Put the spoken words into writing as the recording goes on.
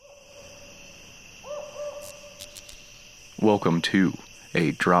Welcome to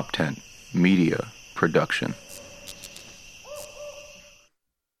a Drop Tent Media production.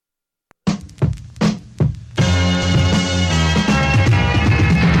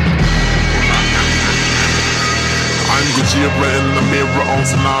 I'm Gajira in the mirror on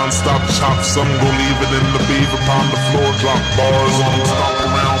some non-stop chops. Some gon' leave it in the beaver upon the floor. Drop bars on them, stomp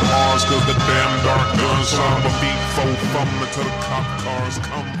around Mars. Cause the damn dark guns shine my feet. Four fumbling till the cop cars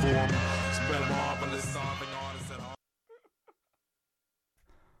come for them. Spell marvelous solving artists at home.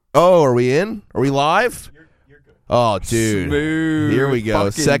 Oh, are we in? Are we live? You're good. Oh, dude. Smooth Here we go.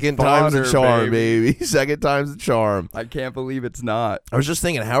 fucking Second time's the fodder, charm, baby. baby. Second time's the charm. I can't believe it's not. I was just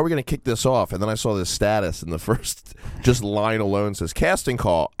thinking, how are we going to kick this off? And then I saw this status, and the first just line alone says, casting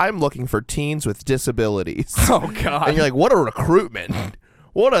call. I'm looking for teens with disabilities. Oh, God. And you're like, what a recruitment.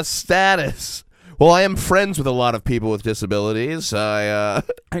 What a status. Well, I am friends with a lot of people with disabilities. I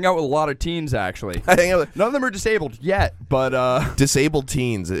hang out with a lot of teens, actually. hang out with None of them are disabled yet, but, Disabled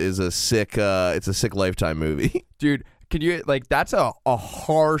Teens is a sick, it's a sick Lifetime movie. dude, can you, like, that's a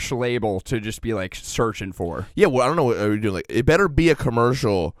harsh label to just be, like, searching for. Yeah, well, I don't know what are you doing. Like, it better be a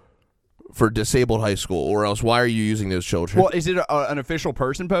commercial for disabled high school, or else why are you using those children? Well, is it an official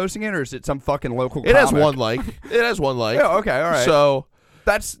person posting it, or is it some fucking local it has comic? one like. It has one like. Yeah, okay, all right. So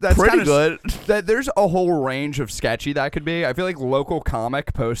That's pretty kinda good. There's a whole range of sketchy that could be. I feel like local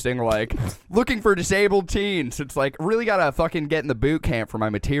comic posting like looking for disabled teens. It's like really gotta fucking get in the boot camp for my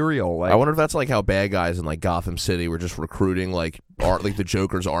material. Like I wonder if that's like how bad guys in like Gotham City were just recruiting like the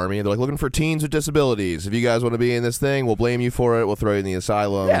Joker's army. They're like looking for teens with disabilities. If you guys want to be in this thing, we'll blame you for it. We'll throw you in the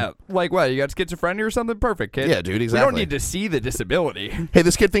asylum. yeah, like what? You got schizophrenia or something? Perfect, kid. Yeah, dude, We exactly. don't need to see the disability. Hey,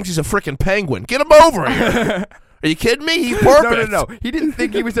 this kid thinks he's a freaking penguin. Get him over here. Are you kidding me? He's perfect. No. He didn't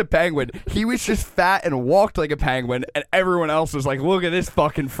think he was a penguin. He was just fat and walked like a penguin, and everyone else was like, "Look at this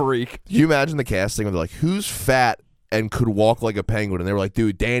fucking freak." Can you imagine the casting where they're like, who's fat and could walk like a penguin? And they were like,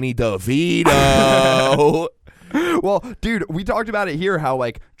 dude, Danny DeVito. Well, dude, we talked about it here how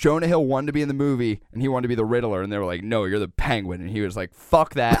like Jonah Hill wanted to be in the movie and he wanted to be the Riddler, and they were like, "No, you're the Penguin," and he was like,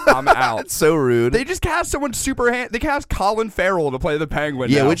 "Fuck that, I'm out." That's so rude. They just cast someone they cast Colin Farrell to play the Penguin.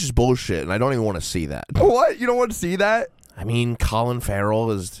 Yeah, now. which is bullshit, and I don't even want to see that. What? You don't want to see that? I mean, Colin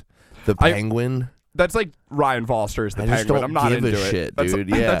Farrell is the Penguin. That's like Ryan Foster is the I just Penguin. don't I'm not give into a it. shit, That's dude.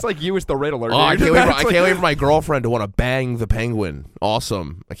 Like, Yeah. that's like you as the Riddler. Oh, I dude. can't wait for my girlfriend to want to bang the Penguin.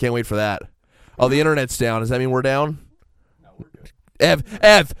 Awesome. I can't wait for that. Oh, the internet's down. Does that mean we're down? No, we're good.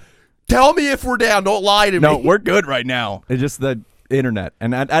 Ev, tell me if we're down. Don't lie to No, me. we're good right now. It's just the internet,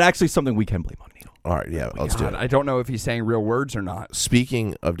 and that's actually something we can blame on Neil. All right, yeah, let's do God, it. I don't know if he's saying real words or not.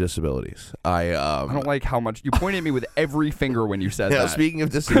 Speaking of disabilities, I don't like how much you pointed at me with every finger when you said yeah, that. speaking of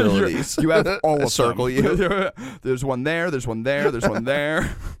disabilities, You have all of circle them. you. There's one there. There's one there. There's one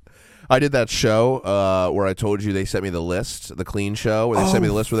there. I did that show where I told you they sent me the list, the clean show, where they sent me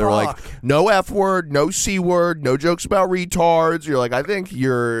the list where they were like, no F word, no C word, no jokes about retards. You're like, I think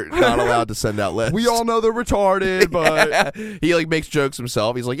you're not allowed to send out lists. We all know they're retarded, but He like makes jokes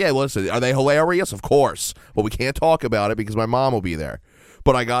himself. He's like, yeah, listen, are they hilarious? Of course. But we can't talk about it because my mom will be there.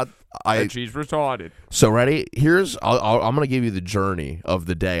 But she's retarded. So ready? I'm going to give you the journey of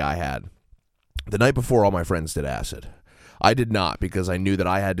the day I had. The night before, all my friends did acid. I did not, because I knew that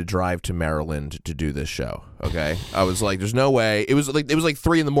I had to drive to Maryland to do this show. Okay, I was like, "There's no way." It was like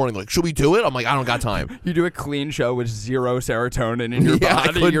 3 a.m. Like, should we do it? I'm like, I don't got time. You do a clean show with zero serotonin in your Yeah, I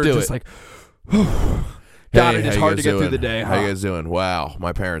body. couldn't You're do just it. like, God, Hey, it is how hard you to guys get through doing? the day. How Huh? you guys doing? Wow,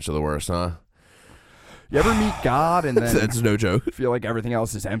 my parents are the worst, huh? You ever meet God and then That's no joke. feel like everything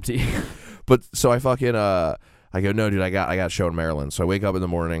else is empty? But so I fucking I go, no, dude, I got a show in Maryland. So I wake up in the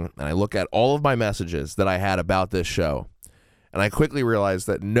morning and I look at all of my messages that I had about this show. And I quickly realized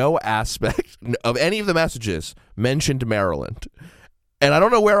that no aspect of any of the messages mentioned Maryland. And I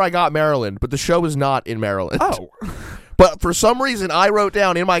don't know where I got Maryland, but the show is not in Maryland. Oh, But for some reason, I wrote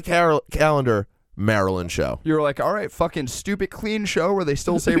down in my calendar, Maryland show. you were like, all right, fucking stupid clean show where they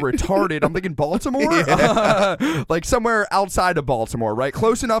still say retarded. I'm thinking Baltimore, like somewhere outside of Baltimore, right?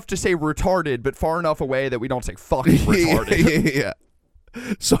 Close enough to say retarded, but far enough away that we don't say fucking retarded. Yeah.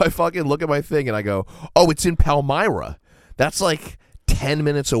 So I fucking look at my thing and I go, oh, it's in Palmyra. That's like 10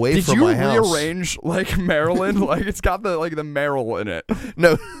 minutes away Did from you my house. rearrange like Maryland? Like it's got the Merrill in it.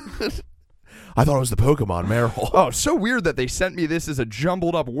 No. I thought it was the Pokemon Meryl. Oh, so weird that they sent me this as a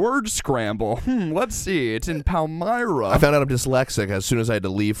jumbled up word scramble. Let's see. It's in Palmyra. I found out I'm dyslexic as soon as I had to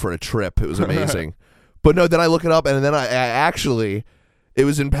leave for a trip. It was amazing. But no, then I look it up, and then I actually, it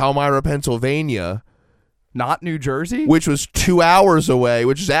was in Palmyra, Pennsylvania, Not New Jersey? which was 2 hours away,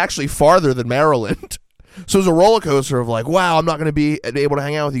 which is actually farther than Maryland. So it was a roller coaster of like, wow, I'm not going to be able to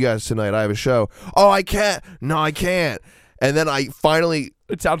hang out with you guys tonight. I have a show. Oh, I can't. No, I can't. And then I finally,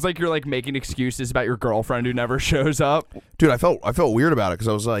 It sounds like you're like making excuses about your girlfriend who never shows up. dude, I felt weird about it because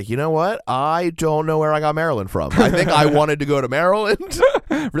I was like, you know what? I don't know where I got Maryland from. I think I wanted to go to Maryland.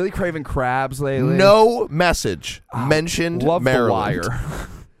 Really craving crabs lately. No message mentioned Love Maryland. The Wire.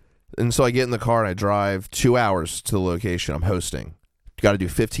 And so I get in the car and I drive 2 hours to the location I'm hosting. Got to do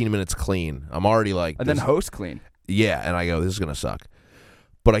 15 minutes clean. I'm already like, And then host clean. yeah. And I go, this is gonna suck.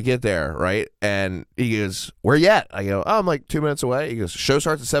 But I get there, right? And he goes, where you at? I go, oh, I'm like 2 minutes away. He goes, show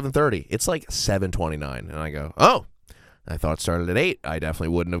starts at 7:30. It's like 7:29. And I go, oh, I thought it started at 8. I definitely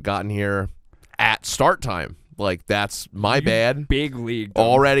wouldn't have gotten here at start time. Like, that's my bad. Big league. though.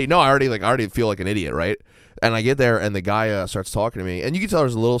 Already. No, I already feel like an idiot, right? And I get there, and the guy starts talking to me. And you can tell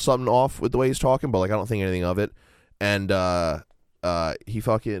there's a little something off with the way he's talking, but, like, I don't think anything of it. And he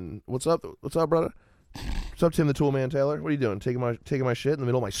fucking, what's up, brother? What's up, Tim the Tool Man Taylor? What are you doing? Taking my shit in the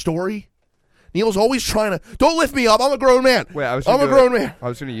middle of my story? Neil's always trying to, don't lift me up. I'm a grown man. Wait, I'm a grown man. I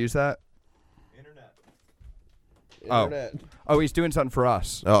was going to use that. Internet. Oh, he's doing something for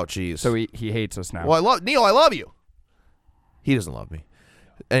us. Oh, jeez. So he hates us now. Well, Neil, I love you. He doesn't love me.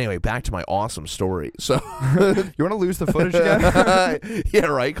 Anyway, back to my awesome story. So, You want to lose the footage again? yeah,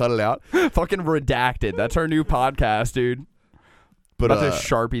 right. Cut it out. Fucking redacted. That's our new podcast, dude. But About to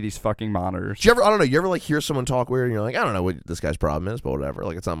Sharpie these fucking monitors. do you ever? I don't know. You ever like hear someone talk weird, and you're like, I don't know what this guy's problem is, but whatever.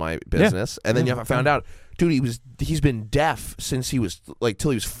 Like, it's not my business. And then you found out, dude, he's been deaf since he was like till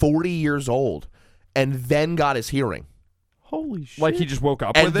he was 40 years old, and then got his hearing, Holy shit. Like he just woke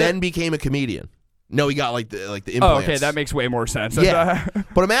up and with then it? became a comedian. No, he got like the Oh, implants. okay, that makes way more sense. Yeah.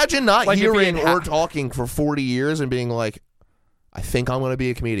 But imagine not Like if he hearing had or talking for 40 years and being like, I think I'm going to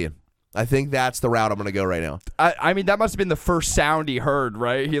be a comedian. I think that's the route I'm going to go right now. I mean, that must have been the first sound he heard,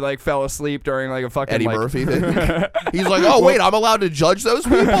 right? He like fell asleep during like a fucking Eddie like, Murphy thing. He's like, oh, wait, I'm allowed to judge those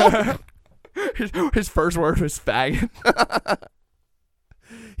people? his first word was faggot.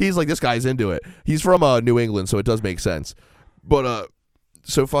 He's like, this guy's into it. He's from New England, so it does make sense. But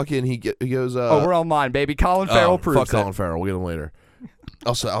so fucking he goes. Oh, we're online, baby. Colin Farrell proves fuck it. Colin Farrell. We'll get him later.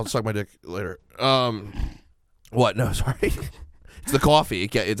 I'll suck my dick later. What? No, sorry. It's the coffee.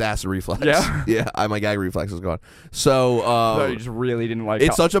 It's acid reflux. Yeah? Yeah. My gag reflex is gone. So No, you just really didn't like.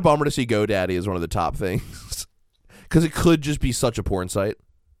 it's such a bummer to see GoDaddy as one of the top things because it could just be such a porn site.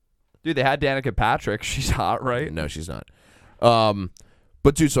 Dude, they had Danica Patrick. She's hot, right? No, she's not.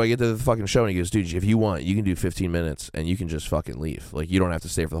 But dude, so I get to the fucking show and he goes, dude, if you want, you can do 15 minutes and you can just fucking leave. Like, you don't have to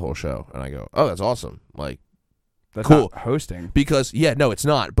stay for the whole show. And I go, oh, that's awesome. Like, That's cool. not hosting. because no, it's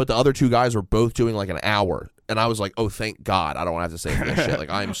not. But the other two guys were both doing like an hour, and I was like, oh, thank God, I don't have to stay for this shit.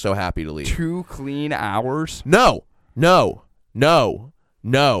 Like, I'm so happy to leave. 2 clean hours. No.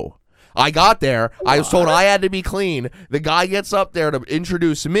 I got there. I was told I had to be clean. The guy gets up there to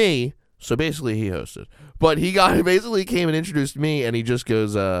introduce me. So basically, he hosted. But he basically came and introduced me, and he just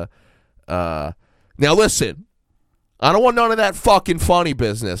goes, now listen, I don't want none of that fucking funny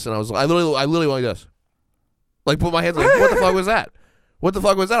business. And I literally went like this. Like, put my hands like, what the fuck was that? What the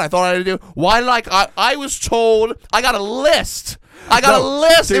fuck was that? I thought I had to do. Why did I was told I got a list. I got a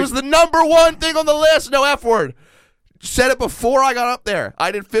list. dude. It was the number one thing on the list. No F word. Said it before I got up there.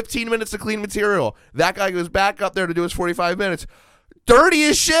 I did 15 minutes of clean material. That guy goes back up there to do his 45 minutes. Dirty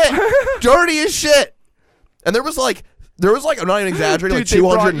as shit. Dirty as shit. And there was like, I'm not even exaggerating, Dude, like they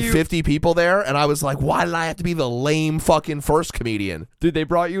brought 250 people there. And I was like, why did I have to be the lame fucking first comedian? Dude, they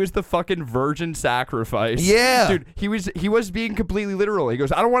brought you as the fucking virgin sacrifice. Yeah. Dude, he was being completely literal. He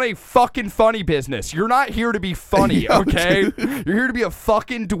goes, I don't want a fucking funny business. You're not here to be funny, Yo, okay? You're here to be a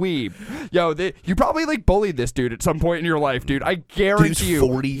fucking dweeb. Yo, you probably like bullied this dude at some point in your life, dude. I guarantee you.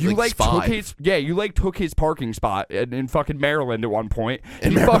 40, you like, took 5. his took his parking spot in fucking Maryland at one point.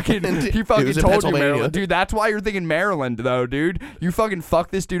 In He Maryland. fucking It was in told you Pennsylvania. Maryland. Dude, that's why you're thinking Maryland though, dude. You fucking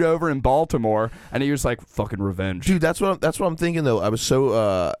fucked this dude over in Baltimore and he was like, fucking revenge. Dude, that's what I'm thinking though. I was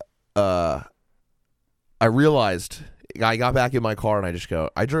so I realized I got back in my car and I just go,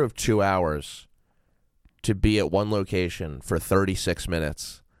 I drove 2 hours to be at one location for 36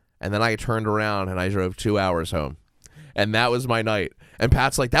 minutes. And then I turned around and I drove 2 hours home. And that was my night. And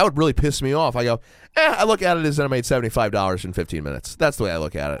Pat's like, that would really piss me off. I go, I look at it as I made $75 in 15 minutes. That's the way I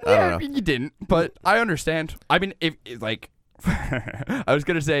look at it. I don't know. You didn't, but I understand. I mean, if like, I was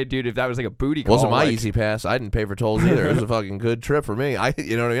gonna say, dude, if that was like a booty call, Wasn't my like, easy pass. I didn't pay for tolls either. It was a fucking good trip for me.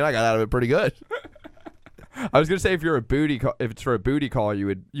 You know what I mean? I got out of it pretty good. I was gonna say if it's for a booty call, you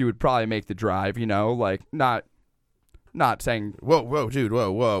would probably make the drive. You know, like not saying. Whoa, dude,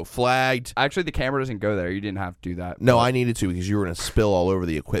 whoa, flagged. Actually, the camera doesn't go there. You didn't have to do that. No, I needed to because you were gonna spill all over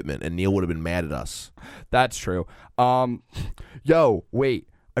the equipment, and Neil would have been mad at us. That's true. Yo, wait,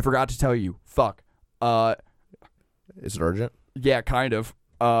 I forgot to tell you. Fuck. Is it urgent? Yeah, kind of.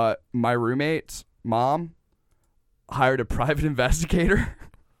 My roommate's mom hired a private investigator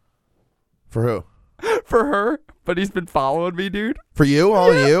For who? for her, but he's been following me, dude. For you?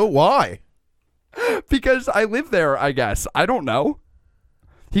 All you? Why? Because I live there, I guess. I don't know.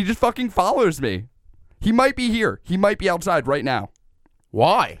 He just fucking follows me. He might be here. He might be outside right now.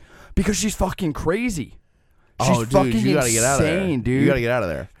 Why? Because she's fucking crazy. She's Dude, fucking you gotta get out of there, insane, dude. You gotta get out of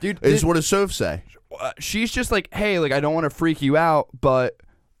there, Dude, What does Soph say? She's just like, hey, like, I don't want to freak you out, but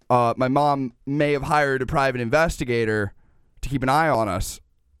my mom may have hired a private investigator to keep an eye on us.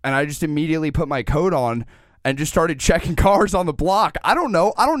 And I just immediately put my coat on and just started checking cars on the block. I don't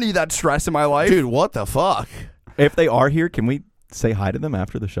know. I don't need that stress in my life. Dude, what the fuck? If they are here, can we say hi to them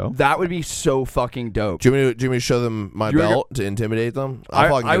after the show? That would be so fucking dope. Do you want me to show them my belt to intimidate them? I'll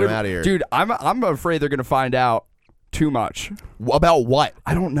fucking get them out of here. Dude, I'm afraid they're going to find out too much. About what?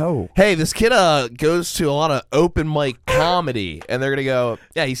 I don't know. Hey, this kid goes to a lot of open mic comedy, and they're gonna go,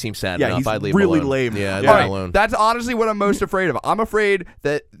 yeah, he seems sad enough. he's I'd leave really him alone. lame. Yeah, I'd All leave right, him alone. that's honestly what I'm most afraid of. I'm afraid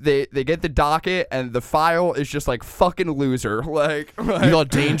that they get the docket and the file is just like fucking loser. Like You thought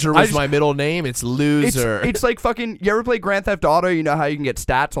Danger was my middle name? It's loser. It's like fucking. You ever play Grand Theft Auto? You know how you can get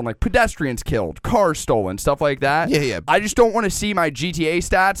stats on like pedestrians killed, cars stolen, stuff like that. Yeah, yeah. I just don't want to see my GTA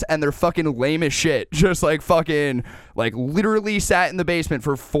stats and they're fucking lame as shit. Just like fucking like literally sat in the basement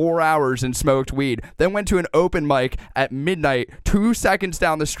for 4 hours and smoked weed. Then went to an open mic at midnight, 2 seconds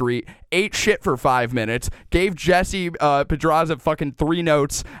down the street. Ate shit for 5 minutes. Gave Jesse Pedraza fucking 3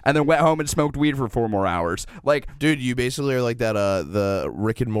 notes, and then went home and smoked weed for 4 more hours. Like, dude, you basically are like that the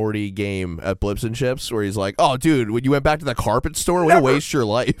Rick and Morty game at Blips and Chips, where he's like, oh, dude, when you went back to the carpet store, way to waste your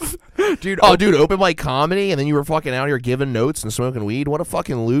life. dude, dude, open mic comedy, and then you were fucking out here giving notes and smoking weed. What a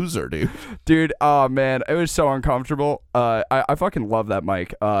fucking loser, dude. Dude, oh man, it was so uncomfortable. I fucking love that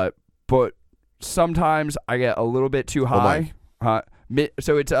mic. But sometimes I get a little bit too high.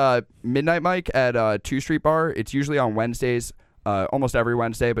 So it's midnight mic at 2 Street Bar. It's usually on Wednesdays, almost every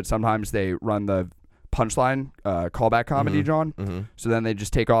Wednesday, but sometimes they run the Punchline callback comedy, John. Mm-hmm. So then they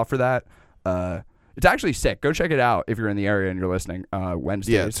just take off for that. It's actually sick. Go check it out if you're in the area and you're listening.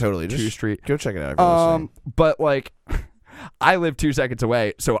 Wednesdays, Yeah, totally. 2 Just Street. Go check it out if you're listening. But like, I live 2 seconds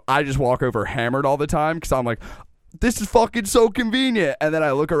away, so I just walk over hammered all the time because I'm like, this is fucking so convenient. And then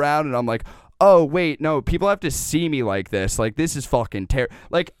I look around and I'm like, oh wait, no, people have to see me like this. Like, this is fucking terrible.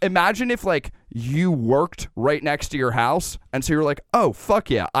 Like, imagine if like you worked right next to your house, and so you're like, oh fuck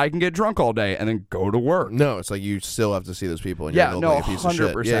yeah, I can get drunk all day and then go to work. No, it's like you still have to see those people, and Yeah, you look no, like a piece of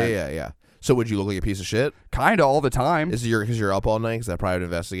shit. 100%. Yeah. So would you look like a piece of shit? Kind of all the time. Is it because you're up all night because that private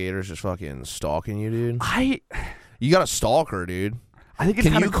investigator's just fucking stalking you, dude? You got a stalker, dude. I think it's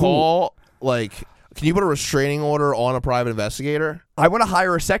Can kind you of cool. Can you put a restraining order on a private investigator? I want to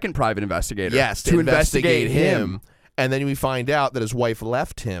hire a second private investigator. Yes, to investigate him. And then we find out that his wife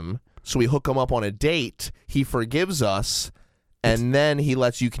left him, so we hook him up on a date. He forgives us, and then he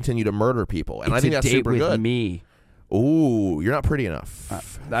lets you continue to murder people. And I think a that's date super with good. me. Ooh, you're not pretty enough.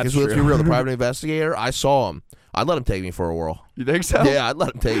 That's Because let's be true. real, the private investigator, I saw him. I'd let him take me for a whirl. You think so? Yeah, I'd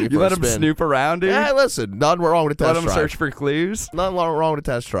let him take me for You a let him spin. snoop around, dude? Yeah, listen, nothing wrong with a Let test him drive. search for clues? Nothing wrong with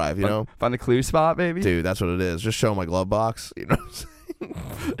a test drive, you know? Find the clue spot, baby? Dude, that's what it is. Just show him my glove box, you know?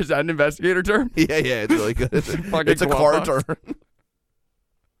 Is that an investigator term? Yeah, it's really good. Fucking It's a glove car box. turn.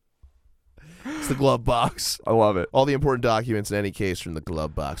 It's the glove box. I love it. All the important documents in any case from the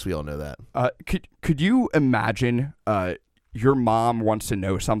glove box. We all know that. Could you imagine your mom wants to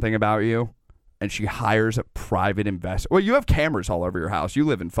know something about you, and she hires a private investigator? Well, you have cameras all over your house. You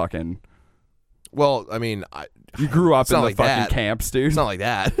live in fucking... Well, I mean, You grew up It's in not the like fucking that. camps, dude. it's not like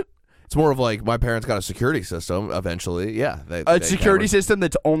that. It's more of like my parents got a security system eventually. Yeah. A security system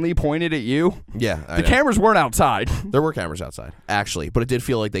that's only pointed at you? Yeah. I The know. cameras weren't outside. There were cameras outside, actually, but it did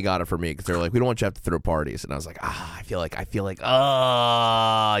feel like they got it for me because they were like, "We don't want you to have to throw parties," and I was like, I feel like,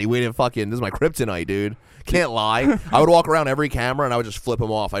 you waited fucking. This is my kryptonite, dude. Can't lie. I would walk around every camera and I would just flip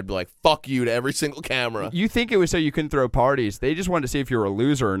them off. I'd be like, "Fuck you" to every single camera. You think it was so you couldn't throw parties. They just wanted to see if you were a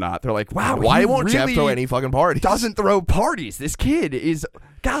loser or not. They're like, wow, Why he won't Jeff really throw any fucking parties? doesn't throw parties. This kid is...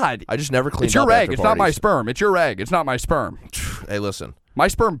 God. I just never cleaned It's your up egg. after It's not my parties. sperm. It's your egg. It's not my sperm. Hey, listen. My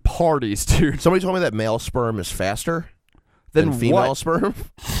sperm parties, dude. Somebody told me that male sperm is faster Then than female what? sperm.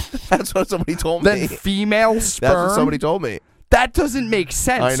 That's what somebody told Then me. female sperm? That's what somebody told me. That doesn't make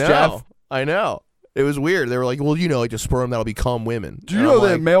sense, I know. Jeff. I know. It was weird. They were like, well, you know, like a sperm that'll become women. Do you And know I'm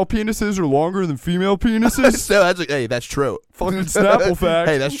that like, male penises are longer than female penises? No, that's hey, that's true. Fucking Snapple fact.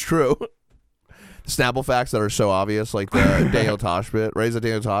 Hey, that's true. Snapple facts that are so obvious, like the Daniel Tosh bit. Right? Is that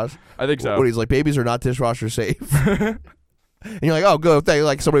Daniel Tosh? I think so. When he's like, babies are not dishwasher safe. And you're like, oh, good.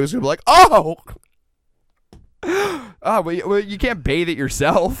 Like somebody was going to be like, oh. Oh, well, you can't bathe it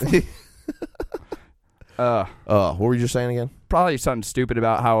yourself. What were you just saying again? Probably something stupid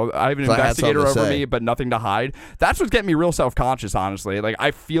about how I have an So I had investigator something to over say. me, but nothing to hide. That's what's getting me real self-conscious, honestly. Like,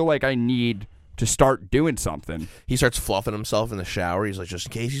 I feel like I need to start doing something. He starts fluffing himself in the shower. He's like, just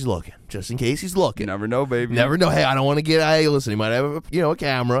in case he's looking. Just in case he's looking. You never know, baby. Never know. Hey, I don't want to get. Hey, listen, he might have a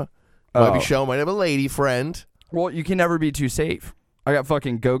camera. Might be Oh. showing. Might have a lady friend. Well, you can never be too safe. I got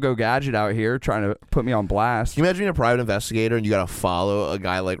fucking Go-Go Gadget out here trying to put me on blast. Can you imagine being a private investigator and you got to follow a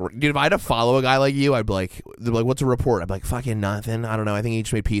guy like, dude, if I had to follow a guy like you, I'd be like, they'd be like, what's a report? I'd be like, fucking nothing. I don't know. I think he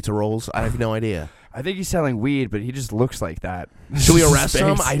just made pizza rolls. I have no idea. I think he's selling weed, but he just looks like that. Should we arrest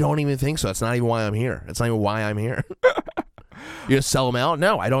him? Space. I don't even think so. That's not even why I'm here. That's not even why I'm here. You gonna sell him out?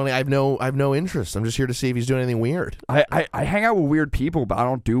 No, I don't. I have no interest. I'm just here to see if he's doing anything weird. I hang out with weird people, but I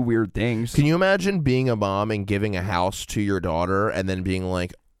don't do weird things. Can you imagine being a mom and giving a house to your daughter and then being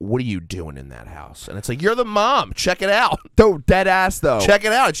like, what are you doing in that house? And it's like, you're the mom. Check it out. Though dead ass though. Check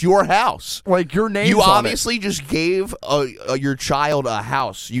it out. It's your house. Like your name. You obviously just gave your child a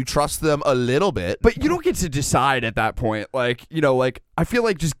house. You trust them a little bit. But you don't get to decide at that point. Like, like I feel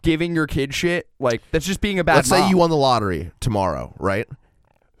like just giving your kid shit, like that's just being a bad Let's mom. say you won the lottery tomorrow, right?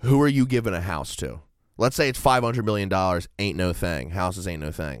 Who are you giving a house to? Let's say it's $500 million. Ain't no thing. Houses ain't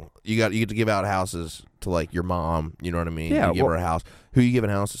no thing. You get to give out houses to like your mom. You know what I mean? Yeah, You give her a house. Who are you giving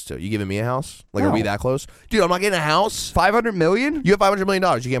houses to? You giving me a house? Like, are we No. that close? Dude, I'm not getting a house. $500 million? You have $500 million.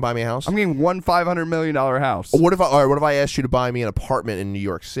 You can't buy me a house. I'm getting one $500 million house. What if I asked you to buy me an apartment in New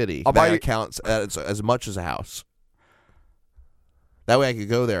York City? I'll buy That you- counts as much as a house. That way I could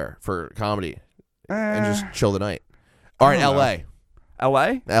go there for comedy and just chill the night. All right, don't know.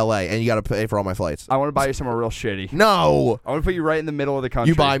 L.A. LA? And you got to pay for all my flights. I want to buy you somewhere real shitty. No. I want to put you right in the middle of the country.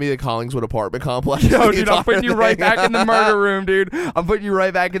 You buy me the Collingswood apartment complex. Yo, The dude, I'm putting you right entire back in the thing. murder room, dude. I'm putting you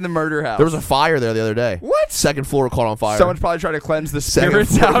right back in the murder house. There was a fire there the other day. What? Second floor caught on fire. Someone's probably trying to cleanse the Second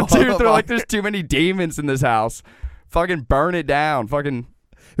spirits floor out, dude. on They're like, fire. there's too many demons in this house. Fucking burn it down. Fucking.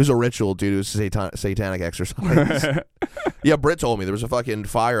 It was a ritual, dude. It was a satanic exercise. Yeah, Britt told me there was a fucking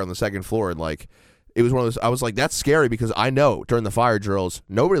fire on the second floor, and like, it was one of those. I was like, that's scary because I know during the fire drills,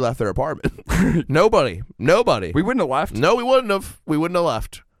 nobody left their apartment. Nobody. We wouldn't have left. No, we wouldn't have. We wouldn't have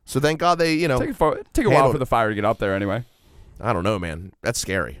left. So thank God they, Take a while handled for it. the fire to get up there anyway. I don't know, man. That's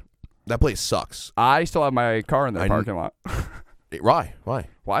scary. That place sucks. I still have my car in the I parking lot. Why? Why?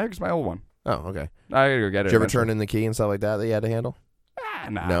 Why? Because my old one. Oh, okay. I gotta go get it. Did you ever eventually. turn in the key and stuff like that you had to handle?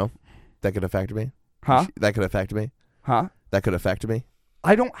 Nah. No. That could affect me. Huh? That could affect me. Huh? That could affect me.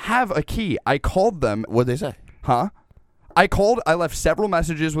 I don't have a key. I called them. What'd they say? Huh? I left several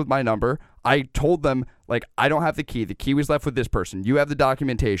messages with my number. I told them, like, I don't have the key. The key was left with this person. You have the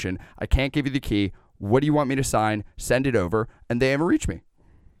documentation. I can't give you the key. What do you want me to sign? Send it over. And they haven't reached me.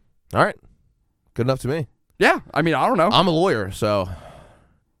 All right. Good enough to me. Yeah. I mean, I don't know. I'm a lawyer, so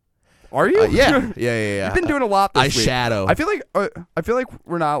Are you? yeah. You've been doing a lot this I week. shadow. I feel like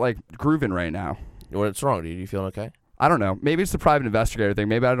we're not, like, grooving right now. What's wrong, dude? You feeling okay? I don't know. Maybe it's the private investigator thing.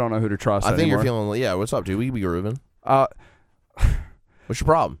 Maybe I don't know who to trust I think anymore. you're feeling. Yeah. What's up, dude? We be grooving. What's What's your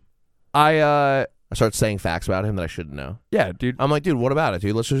problem? I start saying facts about him that I shouldn't know. yeah, dude. I'm like, dude, what about it,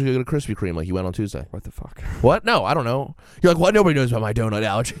 dude? Let's just go to Krispy Kreme like you went on Tuesday. What the fuck? What? No, I don't know. You're like, what? Nobody knows about my donut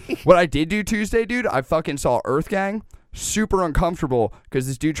allergy. What I did do Tuesday, dude, I fucking saw Earth Gang. Super uncomfortable because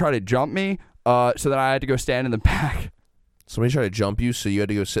this dude tried to jump me. So then I had to go stand in the back. Somebody tried to jump you, so you had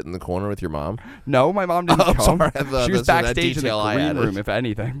to go sit in the corner with your mom. No, my mom didn't Oh, come. sorry. I thought She was that's that backstage in the detail I green added. room, if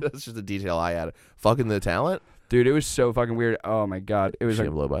anything. That's just a detail I added. Fucking the talent. Dude, it was so fucking weird. Oh my god, it was She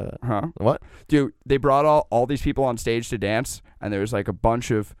like, blow by that. huh? What? Dude, they brought all these people on stage to dance, and there was like a bunch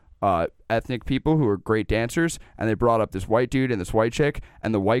of ethnic people who were great dancers, and they brought up this white dude and this white chick,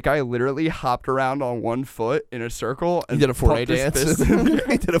 and the white guy literally hopped around on one foot in a circle He and did a Fortnite pumped his dance. fist.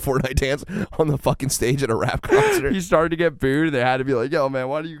 He did a Fortnite dance on the fucking stage at a rap concert. He started to get booed, and they had to be like, yo, man,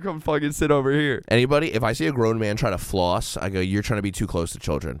 why don't you come fucking sit over here? Anybody, if I see a grown man try to floss, I go, you're trying to be too close to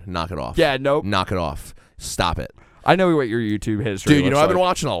children. Knock it off. Yeah, nope. Knock it off. Stop it. I know what your YouTube history Dude, you know looks what I've been like.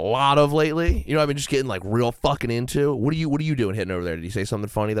 watching a lot of lately? You know, I've been just getting like real fucking into. What are you doing hitting over there? Did you say something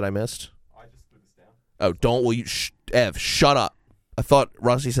funny that I missed? I just threw this down. Oh, don't. Well, Ev, shut up. I thought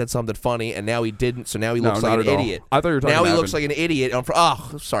Rusty said something funny, and now he didn't, so now he looks No, like not an at all. idiot. I thought you were talking Now he to looks Evan. like an idiot.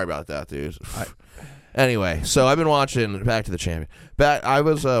 Oh, sorry about that, dude. Anyway, so I've been watching Back to the Champion. I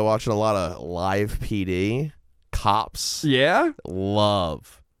was watching a lot of Live PD. Cops. Yeah?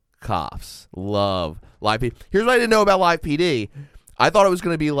 Love Cops. Love Live PD. Here's what I didn't know about Live PD. I thought it was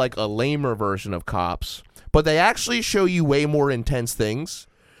going to be like a lamer version of Cops, but they actually show you way more intense things.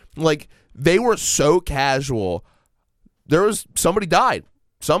 Like, they were so casual. Somebody died.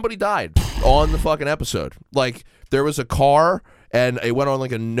 Somebody died on the fucking episode. Like, There was a car, and it went on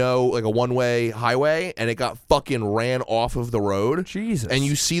like a one-way highway, and it got fucking ran off of the road. Jesus. And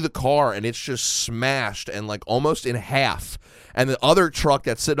you see the car, and it's just smashed and like almost in half. And the other truck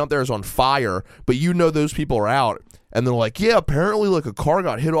that's sitting up there is on fire, but you know those people are out. And they're like, yeah, apparently like a car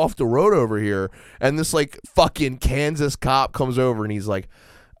got hit off the road over here. And this like fucking Kansas cop comes over and he's like,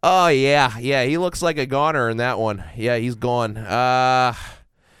 oh yeah, he looks like a goner in that one. Yeah, he's gone.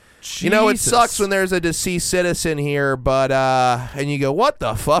 You know, it sucks when there's a deceased citizen here, but and you go, what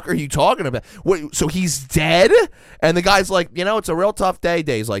the fuck are you talking about? What, so he's dead? And the guy's like, you know, it's a real tough day,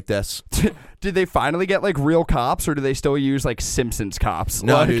 days like this. Did they finally get like real cops, or do they still use like Simpsons cops?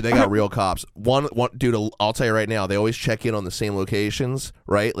 No, Like- dude, they got real cops. One, dude, I'll tell you right now, they always check in on the same locations,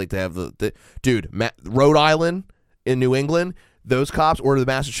 right? Like they have Rhode Island in New England, those cops, or the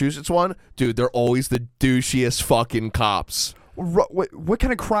Massachusetts one, dude, they're always the douchiest fucking cops. What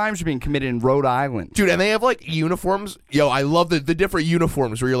kind of crimes are being committed in Rhode Island? Dude, and they have like uniforms. Yo, I love the different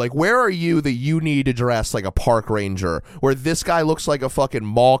uniforms where you're like, where are you that you need to dress like a park ranger? Where this guy looks like a fucking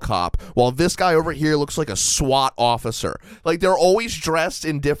mall cop, while this guy over here looks like a SWAT officer. Like they're always dressed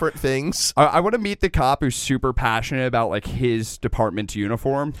in different things. I want to meet the cop who's super passionate about like his department's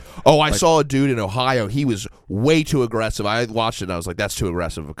uniform. Oh, I saw a dude in Ohio. He was way too aggressive. I watched it and I was like, that's too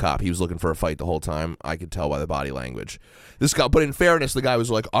aggressive of a cop. He was looking for a fight the whole time. I could tell by the body language. This guy, but in fairness, the guy was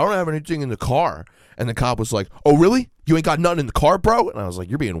like, I don't have anything in the car. And the cop was like, oh, really? You ain't got nothing in the car, bro? And I was like,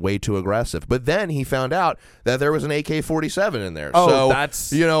 you're being way too aggressive. But then he found out that there was an AK-47 in there. Oh, so,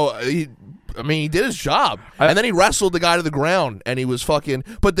 that's... You know, he did his job. And then he wrestled the guy to the ground, and he was fucking...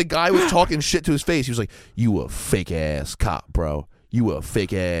 But the guy was talking shit to his face. He was like, you a fake-ass cop, bro. You a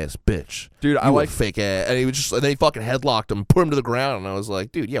fake-ass bitch. Dude, I like... fake-ass... And he was just... And then he fucking headlocked him, put him to the ground, and I was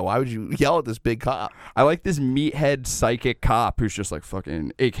like, dude, yeah, why would you yell at this big cop? I like this meathead psychic cop who's just like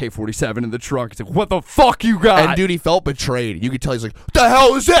fucking AK-47 in the trunk. He's like, what the fuck you got? And dude, he felt betrayed. You could tell he's like, what the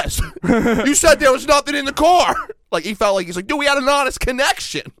hell is this? You said there was nothing in the car. Like, he felt like, he's like, dude, we had an honest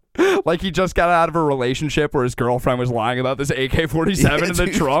connection. Like he just got out of a relationship where his girlfriend was lying about this AK-47 Yeah, in the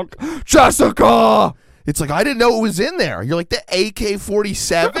dude. trunk. Jessica! It's like, I didn't know it was in there. You're like, the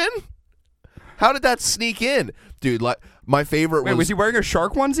AK-47? How did that sneak in? Dude, like, my favorite Wait, was he wearing a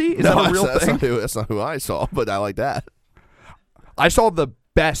shark onesie? Is No, that a real that's thing? that's not who I saw, but I like that. I saw the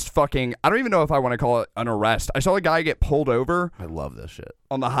best fucking... I don't even know if I want to call it an arrest. I saw a guy get pulled over I love this shit.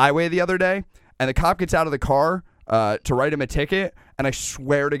 on the highway the other day, and the cop gets out of the car to write him a ticket, and I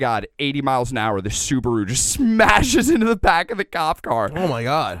swear to God, 80 miles an hour, the Subaru just smashes into the back of the cop car. Oh, my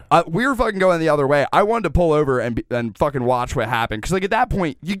God. We were fucking going the other way. I wanted to pull over and fucking watch what happened, because like at that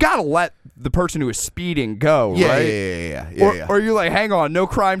point, you gotta let the person who is speeding go, Yeah, right? yeah. Or you're like, hang on, no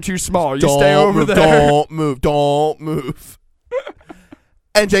crime too small. You Don't stay over move, there. Don't move.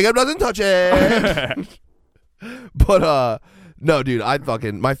 And Jacob doesn't touch it. But no, dude,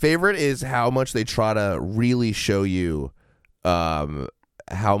 my favorite is how much they try to really show you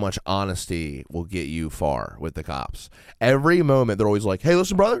how much honesty will get you far with the cops. Every moment they're always like, hey,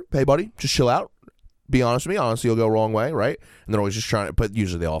 listen, brother, hey, buddy, just chill out. Be honest with me. Honesty will go wrong way, right? And they're always just trying to, but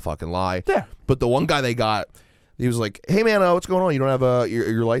usually they all fucking lie. Yeah. But the one guy they got, he was like, hey, man, what's going on? You don't have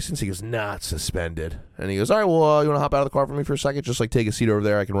your license? He goes, nah, it's suspended. And he goes, all right, well, you want to hop out of the car for me for a second? Just like take a seat over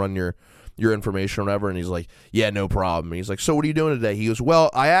there. I can run your information or whatever. And he's like, yeah, no problem. And he's like, so what are you doing today? He goes,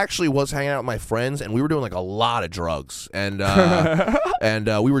 well, I actually was hanging out with my friends and we were doing like a lot of drugs. And and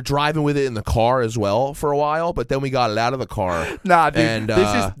we were driving with it in the car as well for a while, but then we got it out of the car. Nah, dude, And,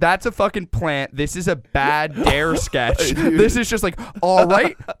 that's a fucking plant. This is a bad dare sketch. This is just like, all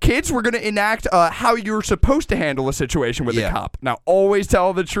right, kids, we're gonna enact how you're supposed to handle a situation with a Yeah. cop. Now, always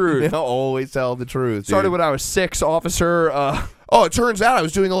tell the truth. I'll always tell the truth. Started dude. when I was 6, officer. Oh, it turns out I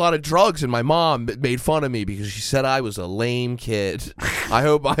was doing a lot of drugs, and my mom made fun of me because she said I was a lame kid. I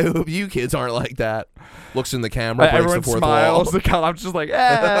hope you kids aren't like that. Looks in the camera, breaks Everyone the fourth smiles. wall. The cop's just like,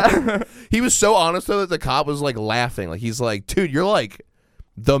 eh. He was so honest though that the cop was like laughing. Like he's like, dude, you're like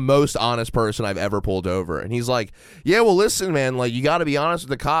the most honest person I've ever pulled over. And he's like, yeah, well, listen, man, like you got to be honest with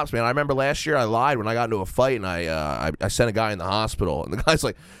the cops, man. I remember last year I lied when I got into a fight and I sent a guy in the hospital, and the guy's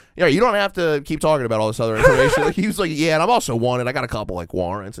like, yeah, you don't have to keep talking about all this other information. Like, he was like, yeah, and I'm also wanted. I got a couple like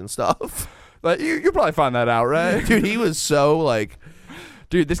warrants and stuff. But you'll probably find that out, right? Dude, he was so like,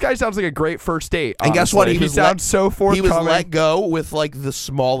 Dude, this guy sounds like a great first date. and guess what? He sounds so forthcoming. He was let go with like the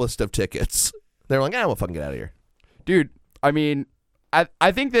smallest of tickets. They were like, we'll fucking get out of here. Dude, I mean,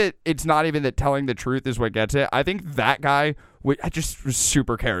 I think that it's not even that telling the truth is what gets it. I think that guy just was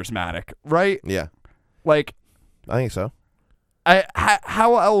super charismatic, right? Yeah, Like, I think so.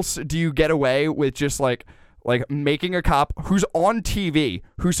 how else do you get away with just like like making a cop who's on TV,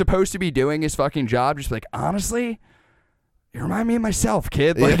 who's supposed to be doing his fucking job, just like, honestly, you remind me of myself,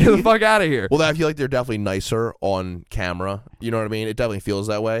 kid. Like, get the fuck out of here. Well, I feel like they're definitely nicer on camera. You know what I mean? It definitely feels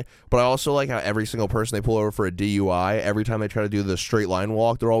that way. But I also like how every single person they pull over for a DUI, every time they try to do the straight line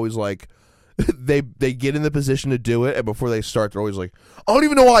walk, they're always like, they get in the position to do it, and before they start, they're always like, I don't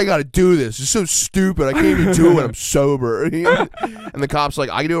even know why I got to do this. It's so stupid. I can't even do it when I'm sober. And the cop's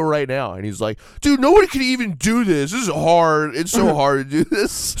like, I can do it right now. And he's like, dude, nobody can even do this. This is hard. It's so hard to do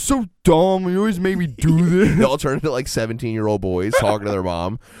this. So dumb. You always made me do this. They all turn into like 17-year-old boys talking to their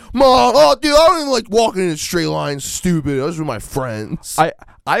mom. Mom, oh, dude, I don't even like walking in a straight line. Stupid. I was with my friends.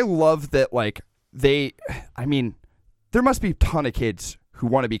 I love that, like, there must be a ton of kids who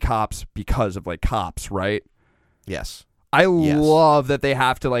want to be cops because of, like, cops, right? Yes. I love that they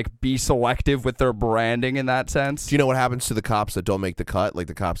have to, like, be selective with their branding in that sense. Do you know what happens to the cops that don't make the cut? Like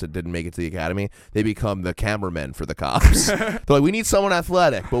the cops that didn't make it to the academy? They become the cameramen for the cops. They're like, we need someone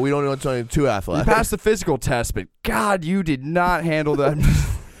athletic, but we don't want someone too athletic. You passed the physical test, but God, you did not handle that.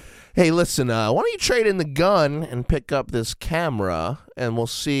 Hey, listen, why don't you trade in the gun and pick up this camera, and we'll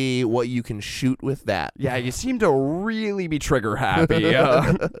see what you can shoot with that. Yeah, you seem to really be trigger happy.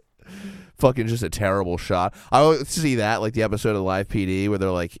 Fucking just a terrible shot. I always see that, like the episode of Live PD where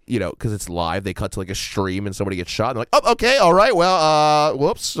they're like, you know, because it's live, they cut to like a stream and somebody gets shot. And they're like, oh, okay, all right, well,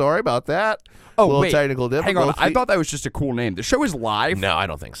 whoops, sorry about that. Oh, little wait, technical difficulty. hang on. I thought that was just a cool name. The show is live? No, I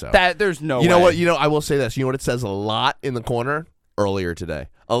don't think so. There's no way. You know what? You know, I will say this. You know what it says a lot in the corner? Earlier today.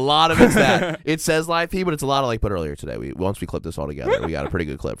 A lot of it's that. It says Live P, but it's a lot of like, but earlier today. Once we clip this all together, we got a pretty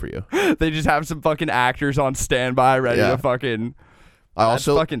good clip for you. They just have some fucking actors on standby ready to fucking... That's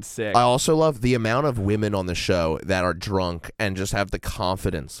fucking sick. I also love the amount of women on the show that are drunk and just have the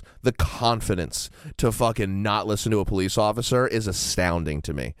confidence to fucking not listen to a police officer is astounding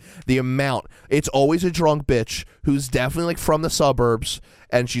to me. The amount. It's always a drunk bitch who's definitely like from the suburbs,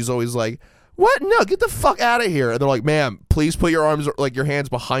 and she's always like, what? No, get the fuck out of here. And they're like, ma'am, please put your arms, like your hands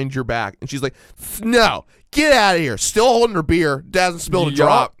behind your back. And she's like, no, get out of here. Still holding her beer. Hasn't spilled a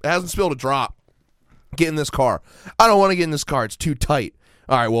drop. Hasn't spilled a drop. Get in this car. I don't want to get in this car. It's too tight.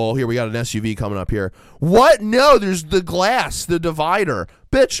 All right, well, here we got an SUV coming up here. What? No, there's the glass, the divider.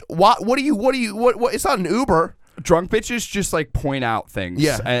 Bitch, what it's not an Uber. Drunk bitches just like point out things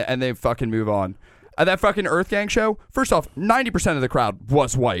and they fucking move on. That fucking Earth Gang show, first off, 90% of the crowd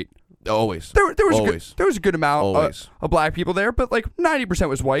was white. Always. There was Always. there was a good amount of black people there, but like 90%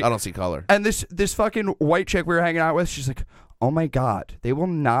 was white. I don't see color. And this fucking white chick we were hanging out with, she's like, oh my God, they will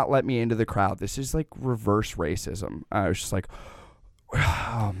not let me into the crowd. This is like reverse racism. I was just like,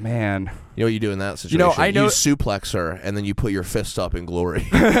 oh man. You know what you do in that situation? You know, I know. You suplex her and then you put your fist up in glory.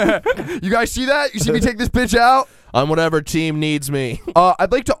 You guys see that? You see me take this bitch out? On whatever team needs me.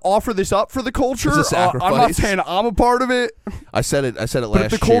 I'd like to offer this up for the culture. It's a sacrifice. I'm not saying I'm a part of it. I said it last year. But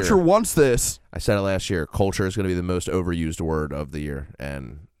if the culture wants this. I said it last year. Culture is going to be the most overused word of the year,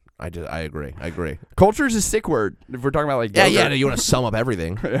 and I agree. Culture is a sick word. If we're talking about like yeah, you want to sum up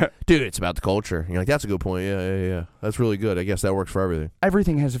everything, dude. It's about the culture. You're like, that's a good point. Yeah. That's really good. I guess that works for everything.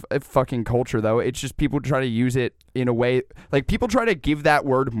 Everything has a fucking culture, though. It's just people try to use it in a way like people try to give that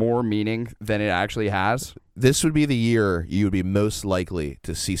word more meaning than it actually has. This would be the year you would be most likely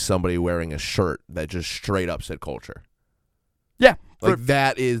to see somebody wearing a shirt that just straight up said culture. Yeah, like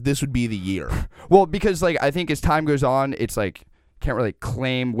this would be the year. Well, because like I think as time goes on, it's like can't really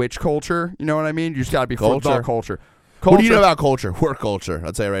claim which culture. You know what I mean? You just gotta be football culture. What do you know about culture? Work culture.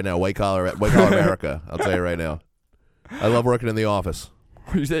 I'll tell you right now. White collar America. I'll tell you right now. I love working in the office.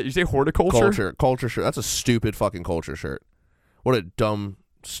 You say horticulture? Culture shirt. That's a stupid fucking culture shirt. What a dumb,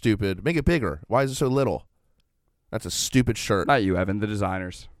 stupid. Make it bigger. Why is it so little? That's a stupid shirt. Not you, Evan. The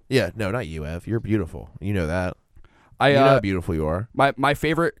designers. Yeah, no, not you, Ev. You're beautiful. You know that. You know how beautiful you are. My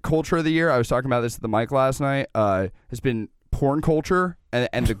favorite culture of the year, I was talking about this at the mic last night, has been porn culture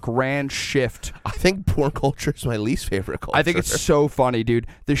and the grand shift. I think porn culture is my least favorite culture. I think it's so funny, dude.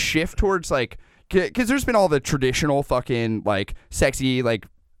 The shift towards like, because there's been all the traditional fucking like sexy like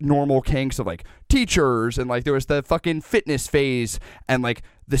normal kinks of like teachers and like there was the fucking fitness phase and like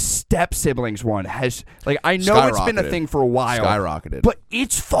the step siblings one has like I know it's been a thing for a while. Skyrocketed. But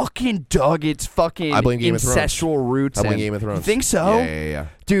it's fucking dug its fucking incestual roots. I blame Game of Thrones. You think so? Yeah.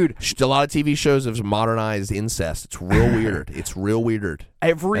 Dude. A lot of TV shows have modernized incest. It's real weird. It's real weird.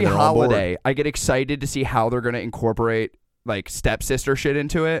 Every holiday I get excited to see how they're going to incorporate like stepsister shit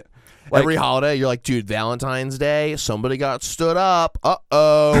into it. Like, every holiday, you're like, dude, Valentine's Day, somebody got stood up.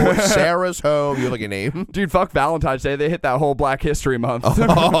 Uh-oh. Sarah's home. You have like a name? Dude, fuck Valentine's Day. They hit that whole Black History Month.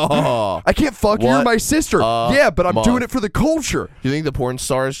 Oh. I can't fuck you. You're What my sister. Yeah, but I'm month? doing it for the culture. Do you think the porn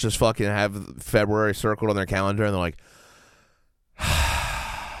stars just fucking have February circled on their calendar and they're like,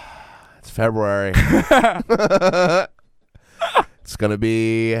 it's February. It's going to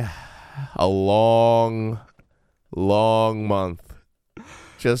be a long month.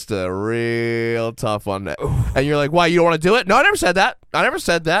 Just a real tough one. And you're like, why, you don't want to do it? No, I never said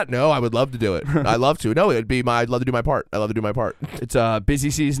that. No, I would love to do it. I'd love to. No, I'd love to do my part. It's a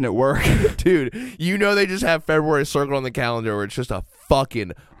busy season at work. Dude, you know they just have February circled on the calendar where it's just a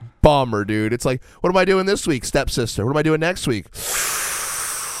fucking bummer, dude. It's like, what am I doing this week? Stepsister. What am I doing next week?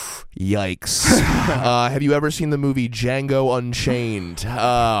 Yikes. Have you ever seen the movie Django Unchained?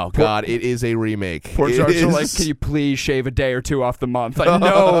 Oh, God, it is a remake. Porn stars are like, can you please shave a day or two off the month? I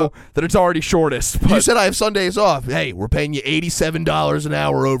know that it's already shortest. But You said I have Sundays off. Hey, we're paying you $87 an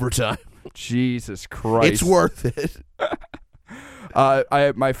hour overtime. Jesus Christ. It's worth it.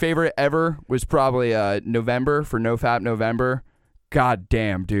 My favorite ever was probably November for NoFap November. God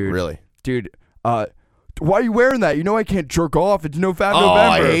damn, dude. Really? Dude, why are you wearing that? You know I can't jerk off. It's NoFap Oh,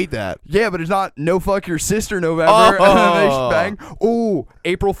 November. I hate that. Yeah, but it's not No Fuck Your Sister November. Oh. And then they bang. Ooh,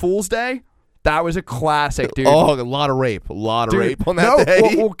 April Fool's Day? That was a classic, dude. Oh, a lot of rape. A lot of Dude, rape on that no,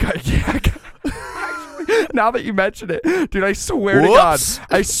 day. yeah. Now that you mention it, dude, I swear Whoops.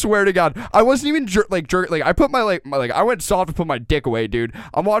 to God, I wasn't even jerk. I put my I went soft to put my dick away, dude.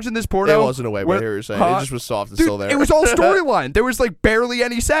 I'm watching this porno. It wasn't away, but I hear what you're saying. It just was soft and Dude, still there. It was all storyline. There was like barely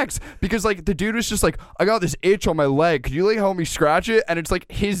any sex because like the dude was just like, I got this itch on my leg. Could you like help me scratch it? And it's like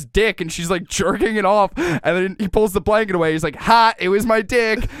his dick, and she's like jerking it off, and then he pulls the blanket away. He's like, "Ha! It was my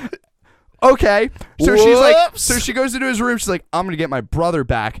dick." Okay, so she's like, Whoops. so she goes into his room. She's like, I'm gonna get my brother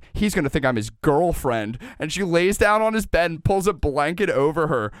back. He's gonna think I'm his girlfriend. And she lays down on his bed and pulls a blanket over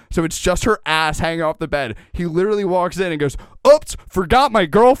her, so it's just her ass hanging off the bed. He literally walks in and goes, "Oops, forgot my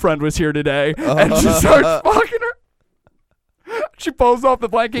girlfriend was here today," and she starts fucking her. She pulls off the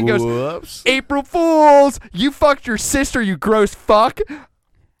blanket and goes, Whoops. "April Fools! You fucked your sister, you gross fuck."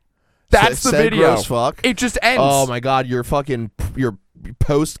 That's the Said video. gross fuck. It just ends. Oh my God, your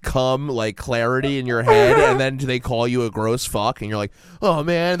post cum like clarity in your head, and then they call you a gross fuck, and you're like, oh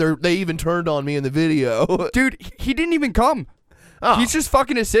man, they even turned on me in the video. Dude, he didn't even come. Oh. He's just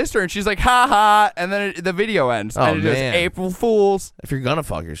fucking his sister, and she's like, ha ha, and then the video ends. Oh, and it goes, man. April Fools. If you're gonna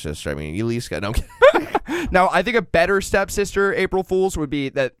fuck your sister, I mean, you at least got no. I'm kidding. Now, I think a better stepsister April Fools would be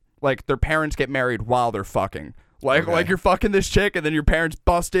that, like, their parents get married while they're fucking. Like you're fucking this chick, and then your parents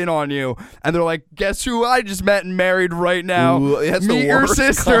bust in on you, and they're like, guess who I just met and married right now? Ooh, that's the Meet your worst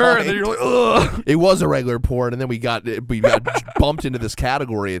sister. kind. And then you're like, ugh. It was a regular porn, and then we got bumped into this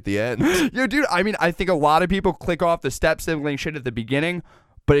category at the end. Yo, dude, I mean, I think a lot of people click off the step-sibling shit at the beginning,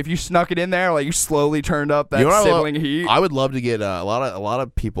 but if you snuck it in there, like you slowly turned up that You know what sibling heat. I would love to get a lot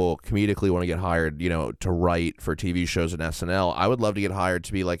of people comedically want to get hired, to write for TV shows and SNL. I would love to get hired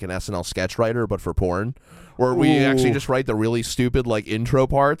to be like an SNL sketch writer, but for porn, where we actually just write the really stupid like intro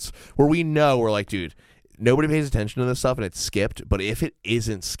parts, where we know we're like, dude, nobody pays attention to this stuff and it's skipped, but if it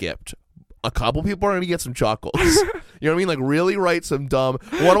isn't skipped, a couple people are going to get some chuckles. You know what I mean? Like really write some dumb.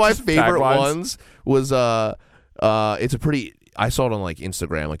 One of my favorite taglines. ones was it's a pretty. I saw it on like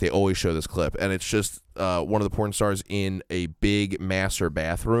Instagram, like they always show this clip, and it's just one of the porn stars in a big master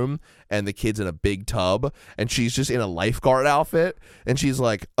bathroom, and the kid's in a big tub, and she's just in a lifeguard outfit, and she's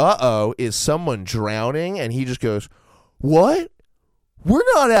like, "Uh-oh, is someone drowning?" And he just goes, "What? We're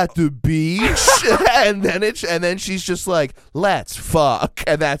not at the beach." and then she's just like, "Let's fuck,"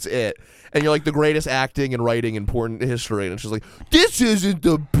 and that's it. And you're like the greatest acting and writing in porn history, and she's like, "This isn't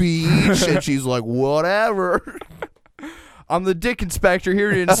the beach," and she's like, "Whatever." I'm the dick inspector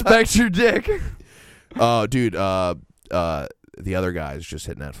here to inspect your dick. Oh, dude, the other guys just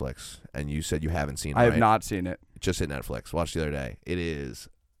hit Netflix, and you said you haven't seen it, I have right? not seen it. Just hit Netflix. Watched the other day. It is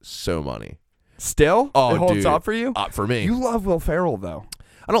so money. Still? Oh, it holds dude. up for you? For me. You love Will Ferrell, though.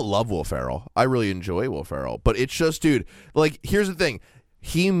 I don't love Will Ferrell. I really enjoy Will Ferrell. But it's just, dude, like, here's the thing.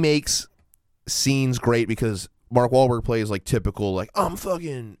 He makes scenes great because Mark Wahlberg plays like typical, like, I'm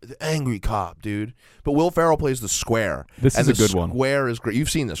fucking the angry cop, dude. But Will Ferrell plays the square. This and is a good the one. Square is great. You've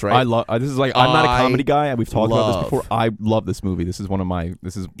seen this, right? I love. This is like I'm not a I comedy guy. We've talked about this love- before. I love this movie. This is one of my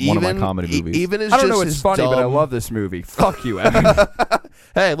comedy movies. Even as I don't know just what's his funny, but I dumb- love this movie. Fuck you, Evan.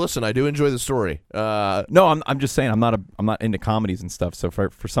 Hey, listen, I do enjoy the story. No, I'm just saying I'm not into comedies and stuff. So for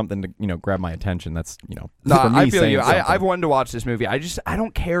something to grab my attention, that's No, for me I feel saying you. something. I've wanted to watch this movie. I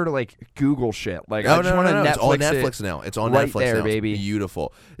don't care to like Google shit. Like I No, just no, want to no, Netflix it's on it. Netflix now. It's on right Netflix there, now. baby. It's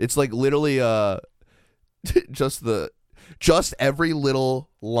beautiful. It's like literally just the just every little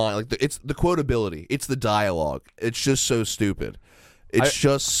line, like it's the quotability, it's the dialogue. It's just so stupid. It's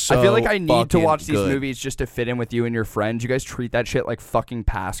just so I feel like I need to watch these good. movies just to fit in with you and your friends. You guys treat that shit like fucking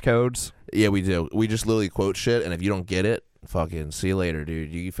passcodes. Yeah, we do. We just literally quote shit, and if you don't get it, fucking see you later,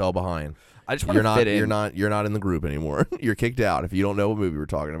 dude. You fell behind. I just want to fit in. You're not in the group anymore. You're kicked out if you don't know what movie we're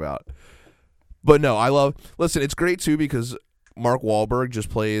talking about. But no, listen, it's great too because Mark Wahlberg just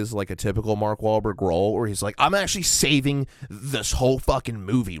plays like a typical Mark Wahlberg role where he's like, I'm actually saving this whole fucking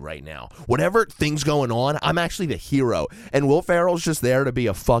movie right now. Whatever thing's going on, I'm actually the hero. And Will Ferrell's just there to be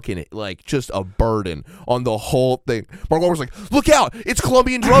a fucking, like, just a burden on the whole thing. Mark Wahlberg's like, look out, it's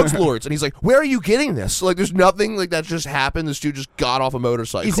Colombian drugs lords. And he's like, where are you getting this? Like, there's nothing like that just happened. This dude just got off a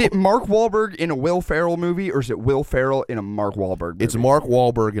motorcycle. Is it Mark Wahlberg in a Will Ferrell movie, or is it Will Ferrell in a Mark Wahlberg movie? It's Mark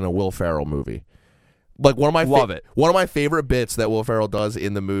Wahlberg in a Will Ferrell movie. Like one of my favorite bits that Will Ferrell does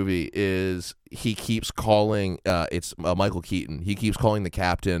in the movie is he keeps calling it's Michael Keaton. He keeps calling the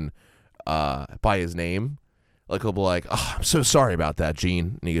captain by his name. Like he'll be like, oh, I'm so sorry about that,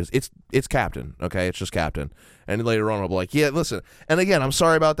 Gene. And he goes, it's Captain, okay? It's just Captain. And then later on he'll be like, yeah, listen. And again, I'm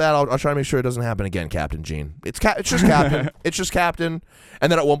sorry about that. I'll try to make sure it doesn't happen again, Captain Gene. It's just Captain. It's just Captain.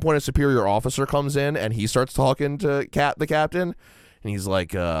 And then at one point a superior officer comes in and he starts talking to the captain. And he's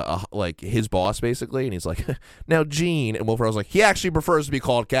like his boss, basically. And he's like, now, Gene. And Will Ferrell's like, he actually prefers to be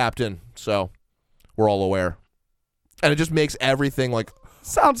called Captain. So we're all aware. And it just makes everything, like,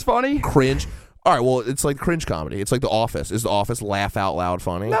 sounds funny. Cringe. All right, well, it's like cringe comedy. It's like The Office. Is The Office laugh out loud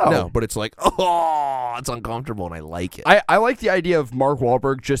funny? No. But it's like, oh, it's uncomfortable, and I like it. I like the idea of Mark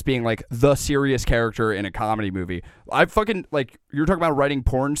Wahlberg just being like the serious character in a comedy movie. I fucking, like, you're talking about writing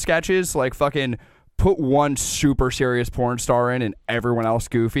porn sketches, like fucking put one super serious porn star in and everyone else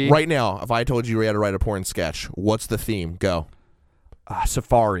goofy. Right now, if I told you you had to write a porn sketch, what's the theme? Go.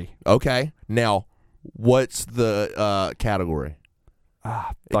 Safari. Okay. Now, what's the category?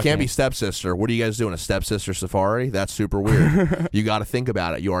 It can't be stepsister. What are you guys doing? A stepsister safari? That's super weird. You got to think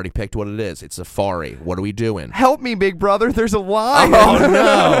about it. You already picked what it is. It's safari. What are we doing? Help me, big brother. There's a lion. Oh,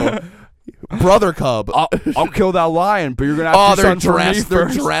 no. Brother cub. I'll kill that lion, but you're going to have to they're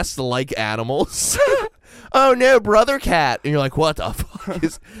dressed like animals. Oh, no, brother cat. And you're like, what the fuck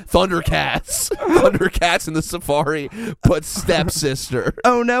is Thundercats? Thundercats in the safari, but stepsister.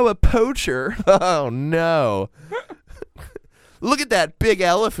 Oh, no, a poacher. Oh, no. Look at that big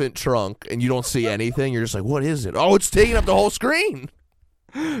elephant trunk, and you don't see anything. You're just like, what is it? Oh, it's taking up the whole screen.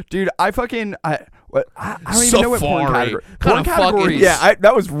 Dude, I don't even know what porn category. Porn categories. Yeah,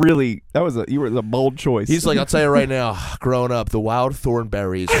 you were the bold choice. He's like, I'll tell you right now, growing up, the wild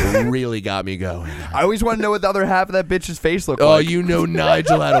thornberries really got me going. I always want to know what the other half of that bitch's face looked like. Oh, you know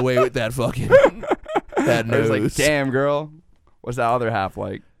Nigel had a way with that fucking that nose. I was like, damn, girl. What's that other half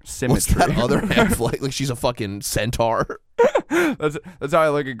like? Symmetry. What's that other half like? Like she's a fucking centaur. That's how I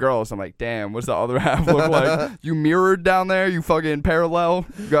look at girls. I'm like, damn, what's the other half look like? You mirrored down there? You fucking parallel?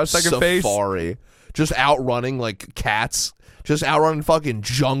 You got a second face? Safari. Just outrunning like cats. Just outrunning fucking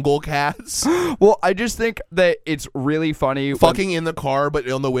jungle cats. Well, I just think that it's really funny. Fucking in the car, but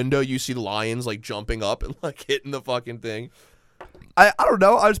on the window you see lions like jumping up and like hitting the fucking thing. I don't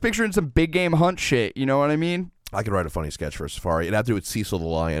know. I was picturing some big game hunt shit. You know what I mean? I could write a funny sketch for a safari. It'd have to do with Cecil the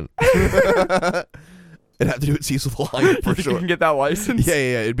lion. It'd have to do with Cecil the lion for sure. You can get that license? Yeah.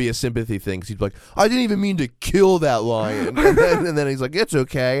 It'd be a sympathy thing. 'Cause he'd be like, I didn't even mean to kill that lion. And then he's like, it's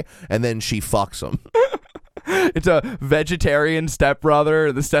okay. And then she fucks him. It's a vegetarian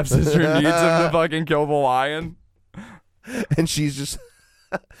stepbrother. The stepsister needs him to fucking kill the lion. And she's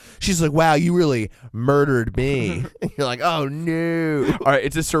like, wow, you really murdered me. And you're like, oh no. All right,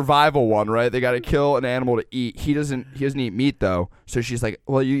 it's a survival one, right? They got to kill an animal to eat. He doesn't eat meat though. So she's like,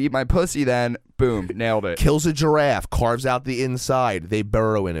 well, you eat my pussy then. Boom, nailed it. Kills a giraffe, carves out the inside. They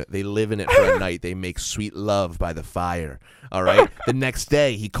burrow in it. They live in it for a night. They make sweet love by the fire. All right. The next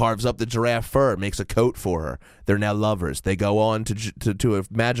day, he carves up the giraffe fur, makes a coat for her. They're now lovers. They go on to a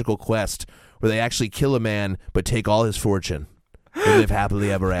magical quest where they actually kill a man but take all his fortune. They live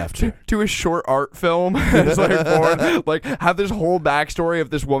happily ever after. To a short art film. It's like porn. Like have this whole backstory of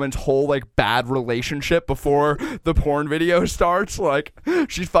this woman's whole like bad relationship before the porn video starts. Like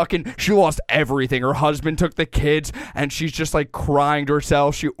she lost everything. Her husband took the kids and she's just like crying to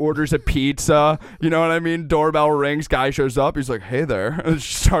herself. She orders a pizza. You know what I mean? Doorbell rings. Guy shows up. He's like, hey there. And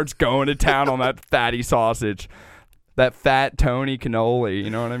she starts going to town on that fatty sausage. That fat Tony cannoli. You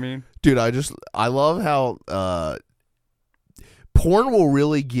know what I mean? Dude, I love how porn will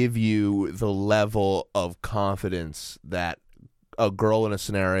really give you the level of confidence that a girl in a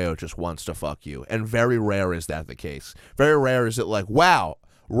scenario just wants to fuck you. And very rare is that the case. Very rare is it like, wow,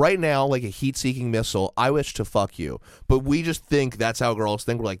 right now, like a heat-seeking missile, I wish to fuck you. But we just think that's how girls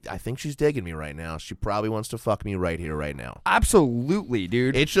think. We're like, I think she's digging me right now. She probably wants to fuck me right here, right now. Absolutely,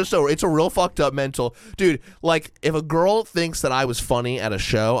 dude. It's just it's a real fucked up mental, dude. Like if a girl thinks that I was funny at a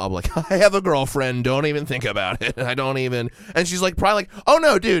show, I'm like, I have a girlfriend. Don't even think about it. I don't even. And she's like, probably like, oh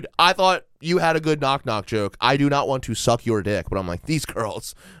no, dude, I thought you had a good knock joke. I do not want to suck your dick, but I'm like, these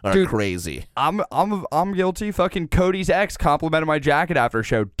girls are crazy. I'm guilty. Fucking Cody's ex complimented my jacket after a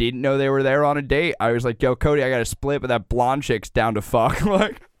show. Didn't know they were there on a date. I was like, yo, Cody, I got to split, but that blonde chick's down to fuck.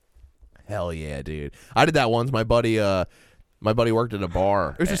 Like, hell yeah, dude. I did that once. My buddy worked at a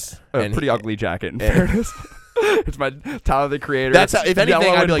bar. It was just a pretty ugly jacket, in fairness. It's my Tyler the Creator. That's how, if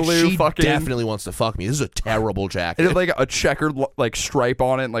anything, I'd be like, she fucking, definitely wants to fuck me. This is a terrible jacket. It had like a checkered like stripe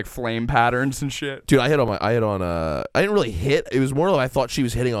on it, and like flame patterns and shit. Dude, I didn't really hit. It was more like I thought she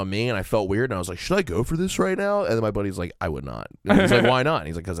was hitting on me, and I felt weird, and I was like, should I go for this right now? And then my buddy's like, I would not. And he's like, why not? And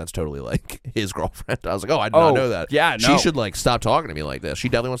he's like, because that's totally like his girlfriend. I was like, oh, I did not know that. Yeah, no. She should like stop talking to me like this. She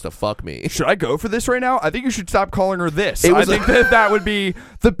definitely wants to fuck me. Should I go for this right now? I think you should stop calling her this. I think that would be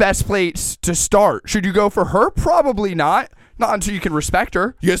the best place to start. Should you go for her? Probably not. Not until you can respect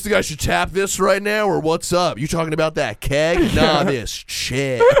her. You guys think I should tap this right now, or what's up? You talking about that keg? Nah, this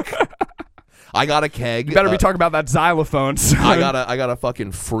chick. I got a keg. You better be talking about that xylophone, son. I got a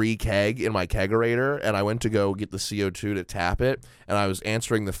fucking free keg in my kegerator, and I went to go get the CO2 to tap it, and I was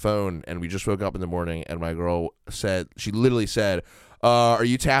answering the phone, and we just woke up in the morning, and my girl said, she literally said, are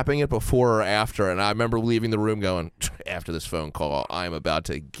you tapping it before or after? And I remember leaving the room going, after this phone call, I'm about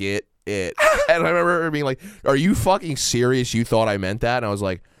to get it. And I remember her being like, are you fucking serious? You thought I meant that? And I was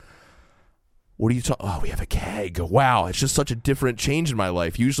like, what are you talking? Oh, we have a keg. Wow, it's just such a different change in my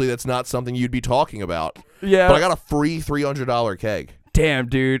life. Usually that's not something you'd be talking about. Yeah. But I got a free $300 keg. Damn,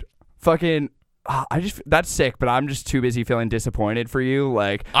 dude. Fucking... that's sick, but I'm just too busy feeling disappointed for you.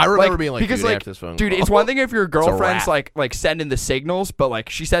 Like I remember being like, because dude, like, after this phone dude, call. it's one thing if your girlfriend's wrap. like sending the signals, but like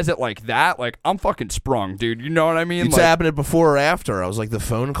she says it like that, like I'm fucking sprung, dude. You know what I mean? It's happening before or after. I was like, the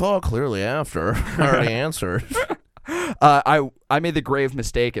phone call clearly after. I already answered. I made the grave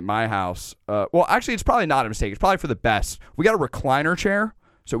mistake at my house. Well, actually, it's probably not a mistake. It's probably for the best. We got a recliner chair,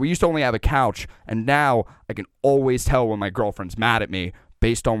 so we used to only have a couch, and now I can always tell when my girlfriend's mad at me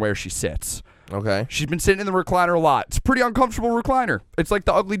based on where she sits. Okay. She's been sitting in the recliner a lot. It's a pretty uncomfortable recliner. It's like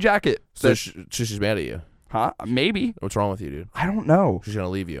the ugly jacket. So she's mad at you. Huh? Maybe. What's wrong with you, dude? I don't know. She's gonna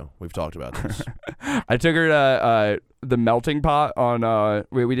leave you. We've talked about this. I took her to the melting pot on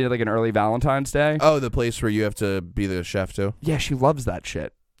we did like an early Valentine's Day. Oh, the place where you have to be the chef too? Yeah, she loves that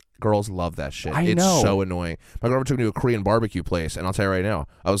shit. Girls love that shit. I It's know. so annoying. My girlfriend took me to a Korean barbecue place, and I'll tell you right now,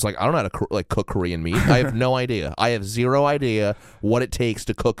 I was like, I don't know how to cook Korean meat. I have no idea. I have zero idea what it takes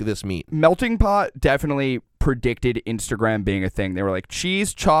to cook this meat. Melting pot definitely predicted Instagram being a thing. They were like,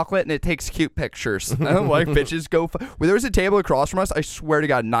 cheese, chocolate, and it takes cute pictures. And I'm like, bitches, go. Well, there was a table across from us. I swear to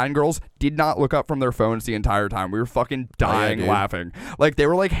God, 9 girls did not look up from their phones the entire time. We were fucking dying dude. laughing. Like, they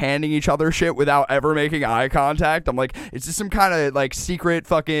were like handing each other shit without ever making eye contact. I'm like, is this some kind of like secret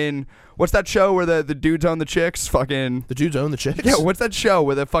fucking... What's that show where the dudes own the chicks? Fucking... The dudes own the chicks? Yeah, what's that show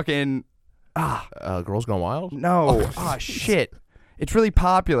where the fucking... Girls Gone Wild? No. Shit. It's really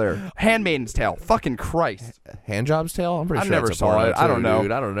popular. Handmaid's Tale. Fucking Christ. Handjob's Tale? I'm pretty I sure never that's a saw porno it. I don't too, know.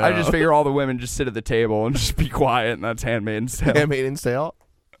 Dude. I don't know. I just figure all the women just sit at the table and just be quiet, and that's Handmaid's Tale. Handmaid's Tale?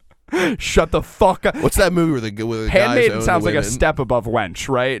 Shut the fuck up. What's that movie where the guys Handmaiden own sounds the like a women? step above Wench,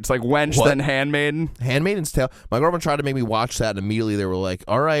 right? It's like Wench, What? then Handmaiden. Handmaid's Tale. My girlfriend tried to make me watch that, and immediately they were like,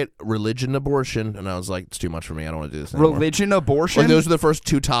 all right, religion, abortion. And I was like, it's too much for me. I don't want to do this anymore. Religion, abortion? Like, those were the first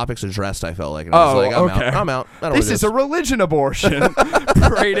 2 topics addressed, I felt like. And I was like, okay. I'm out. I don't This wanna is do a religion abortion.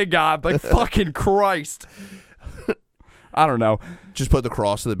 Pray to God. Like, fucking Christ. I don't know. Just put the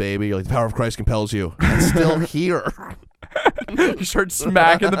cross to the baby. You're like, the power of Christ compels you. It's still here. You start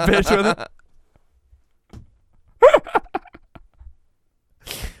smacking the bitch with it.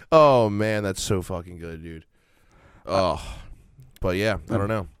 Oh, man, that's so fucking good, dude. Oh. But yeah, I don't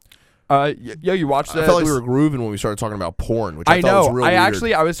know. Yo, you watched that? I felt like we were grooving when we started talking about porn, which I I thought know. was real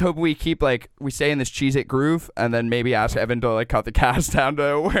weird. I was hoping we keep we stay in this Cheez-It groove, and then maybe ask Evan to cut the cast down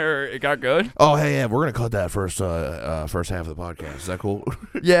to where it got good. Oh, hey, yeah, we're gonna cut that first half of the podcast. Is that cool?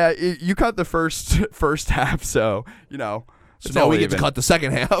 Yeah, you cut the first half, so So it's now all we get even. to cut the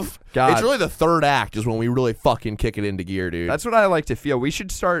second half. God. It's really the third act is when we really fucking kick it into gear, dude. That's what I like to feel. We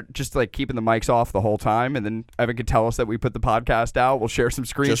should start just keeping the mics off the whole time, and then Evan can tell us that we put the podcast out. We'll share some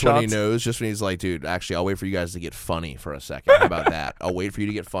screenshots. just when he knows, just when he's like, dude, actually, I'll wait for you guys to get funny for a second. How about that? I'll wait for you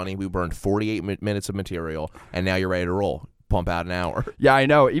to get funny. We burned 48 minutes of material, and now you're ready to roll. Pump out an hour. Yeah, I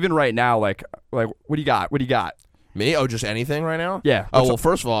know. Even right now, what do you got? What do you got? Me? Oh, just anything right now? Yeah. Oh, well,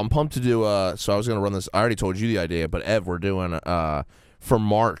 first of all, I'm pumped to do, so I was going to run this. I already told you the idea, but Ev, we're doing, for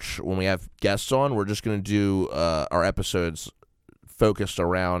March, when we have guests on, we're just going to do our episodes focused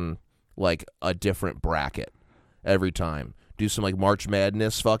around, like, a different bracket every time. Do some, like, March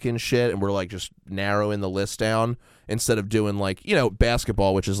Madness fucking shit, and we're, like, just narrowing the list down instead of doing, like,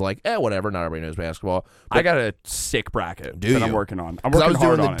 basketball, which is like, whatever, not everybody knows basketball. I got a sick bracket Do that you? I'm working on. I'm 'Cause working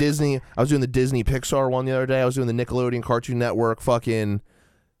hard on it. I was doing the Disney Pixar one the other day. I was doing the Nickelodeon Cartoon Network I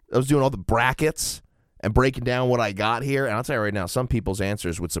was doing all the brackets and breaking down what I got here. And I'll tell you right now, some people's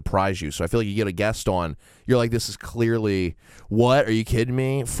answers would surprise you. So I feel like you get a guest on, you're like, this is clearly, what? Are you kidding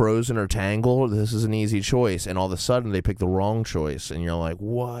me? Frozen or Tangled? This is an easy choice. And all of a sudden they pick the wrong choice. And you're like,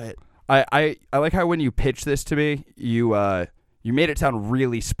 what? I like how when you pitched this to me, you made it sound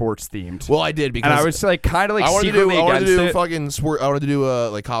really sports themed. Well, I did, because and I was like kind of like I wanted secretly to against do it. fucking sport. I wanted to do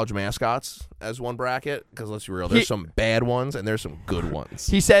like college mascots as one bracket, because let's be real, there's some bad ones and there's some good ones.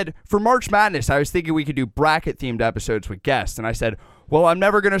 He said, for March Madness, I was thinking we could do bracket-themed episodes with guests. And I said, well, I'm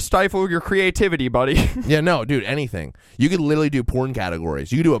never going to stifle your creativity, buddy. Yeah, no, dude, anything. You could literally do porn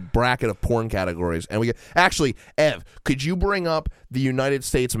categories. You could do a bracket of porn categories. And we could, actually, Ev, could you bring up the United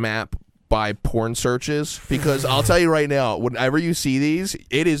States map by porn searches? Because I'll tell you right now, whenever you see these,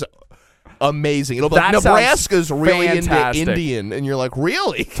 it is amazing. It'll be like, That sounds Nebraska's really fantastic. into Indian. And you're like,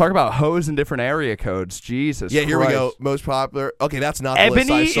 really? Talk about hoes in different area codes. Jesus Yeah, here we Christ. go. Most popular. Okay, that's not the Ebony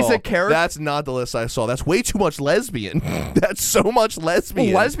list I saw. is a character? That's not the list I saw. That's way too much lesbian. That's so much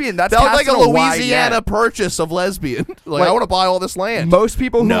lesbian. Well, lesbian, that's that was like a casting a wide Louisiana net. purchase of lesbian. Like, Like, I want to buy all this land. Most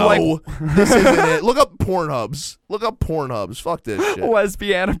people who no, like this isn't it. Look up Pornhubs. Look up Pornhubs. Fuck this shit.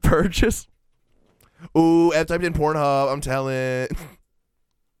 lesbiana purchase. Ooh, I typed in Pornhub. I'm telling.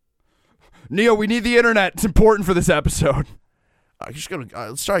 Neo, we need the internet. It's important for this episode. I'm just gonna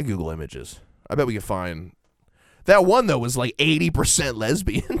let's try Google Images. I bet we can find that one though was like 80%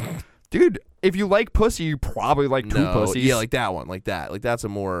 lesbian. Dude, if you like pussy, you probably like two No, pussies. yeah, like that one, like that. Like that's a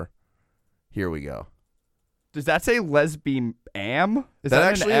more. Here we go. Does that say lesbian am? Is That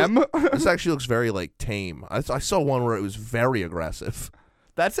that actually- an M? This actually looks very like tame. I saw one where it was very aggressive.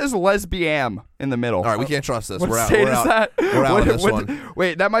 That says lesbian in the middle. All right, we can't trust this. What We're out. state We're is out. that? We're out on this one.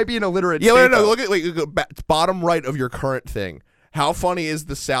 Wait, that might be an illiterate Yeah, state. no. though. Look at go back, bottom right of your current thing. How funny is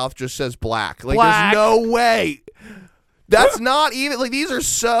the South just says black? Like Black. there's no way. That's not even like these are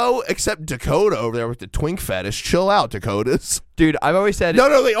so. Except Dakota over there with the twink fetish. Chill out, Dakotas. Dude, I've always said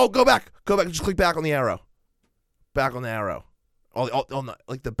No. Wait, go back. Just click back on the arrow. Back on the arrow. On the,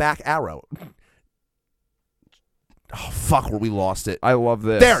 like the back arrow. Oh fuck! We lost it. I love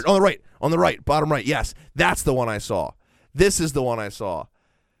this. There, on the right, bottom right. Yes, that's the one I saw. This is the one I saw.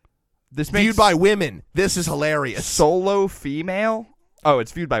 This makes Viewed by women. This is hilarious. solo female. Oh,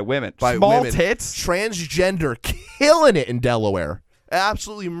 it's viewed by women. By Small women. tits. Transgender, killing it in Delaware.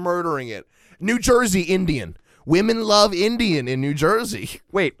 Absolutely murdering it. New Jersey, Indian. Women love Indian in New Jersey.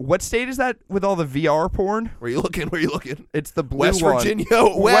 Wait, what state is that with all the VR porn? Where you looking? It's the blue West one. Virginia.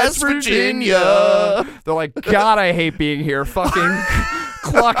 West Virginia. They're like, God, I hate being here. Fucking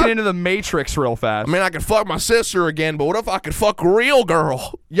clocking into the Matrix real fast. I mean, I could fuck my sister again, but what if I could fuck a real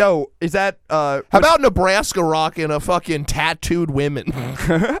girl? Yo, is that How about Nebraska rocking a fucking tattooed women?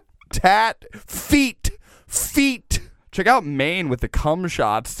 Feet. check out Maine with the cum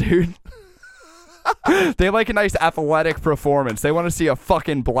shots, dude. They like a nice athletic performance. They want to see a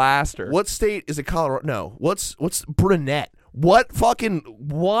fucking blaster. What state is it? Colorado? No. What's brunette? What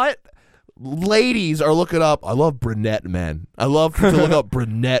ladies are looking up? I love brunette men. I love to look up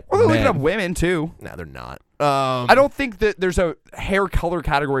brunette Well, they're men. looking up women too. No, they're not. I don't think that there's a hair color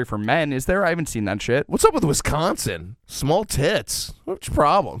category for men, is there? I haven't seen that shit. What's up with Wisconsin? Small tits. What's your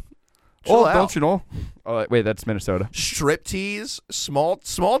problem? Oh, Chill out. don't you know? Oh, wait, that's Minnesota. Striptease, small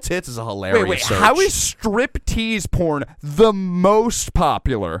tits is a hilarious. Wait, search. how is striptease porn the most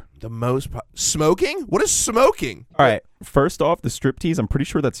popular? the most smoking? What is smoking? All right. First off, the striptease, I'm pretty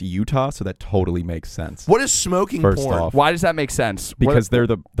sure that's Utah, so that totally makes sense. What is smoking First porn? off. Why does that make sense? Because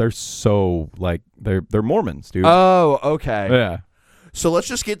they're so like they're Mormons, dude. Oh, okay. yeah. So let's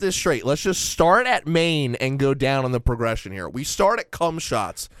just get this straight. Let's just start at Maine and go down on the progression here. We start at cum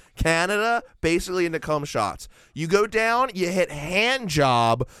shots. Canada, basically into cum shots. You go down, you hit hand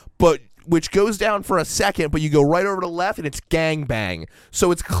job, which goes down for a second, but you go right over to the left and it's gangbang.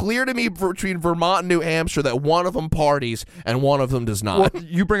 So it's clear to me between Vermont and New Hampshire that one of them parties and one of them does not. Well,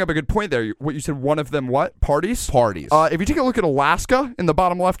 you bring up a good point there. What you said, one of them what? Parties? Parties. If you take a look at Alaska in the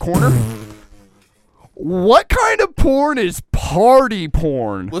bottom left corner, What kind of porn is party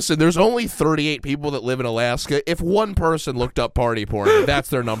porn? Listen, there's only 38 people that live in Alaska. If one person looked up party porn, that's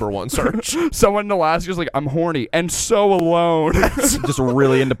their number one search. Someone in Alaska's like, I'm horny and so alone. Just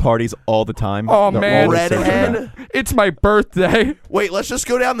really into parties all the time. Oh, They're man. always searching that. Redhead. It's my birthday. Wait, let's just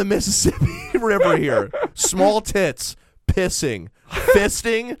go down the Mississippi River here. Small tits, pissing,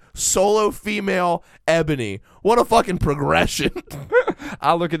 fisting, solo female, ebony. What a fucking progression.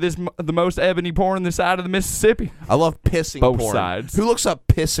 I look at this, the most ebony porn on the side of the Mississippi. I love pissing Both porn. sides. Who looks up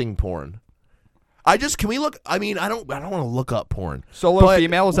pissing porn? Can we look? I mean, I don't want to look up porn. Solo But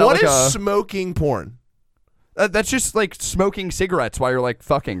female, is that what like is a... smoking porn? That's just like smoking cigarettes while you're like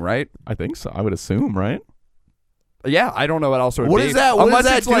fucking, right? I think so. I would assume, right? Yeah, I don't know what else it would What be. is that? What does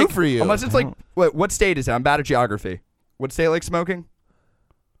that it's do like, for you? Unless it's like, what state is it? I'm bad at geography. What state like smoking?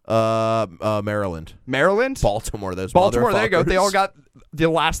 Maryland, Maryland? Baltimore. Those Baltimore, there you go. They all motherfuckers. got the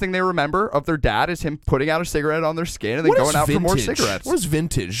last thing they remember of their dad is him putting out a cigarette on their skin and then What going is out for more vintage? cigarettes. What is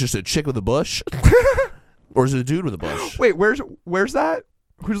vintage? Just a chick with a bush, or is it a dude with a bush? Wait, where's that?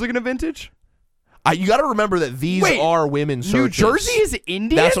 Who's looking at vintage? You got to remember that these Wait, are women searches. New Jersey is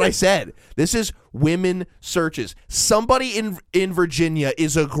Indian? That's what I said. This is women searches. Somebody in Virginia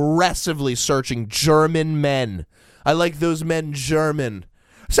is aggressively searching German men. I like those men German.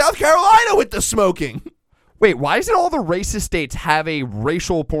 South Carolina with the smoking. Wait, why is it all the racist states have a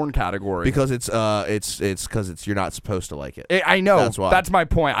racial porn category? Because it's because you're not supposed to like it. I know. That's why. That's my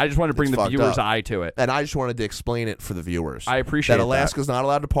point. I just wanted to bring It's the fucked viewer's up. eye to it. And I just wanted to explain it for the viewers. I appreciate that that. Alaska's not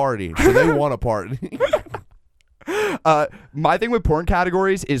allowed to party, so they want to party. My thing with porn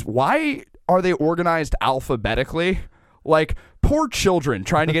categories is why are they organized alphabetically? Like, poor children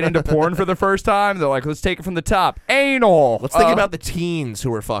trying to get into porn for the first time. They're like, let's take it from the top. Anal. Let's think about the teens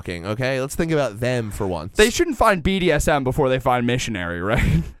who are fucking, okay? Let's think about them for once. They shouldn't find BDSM before they find missionary,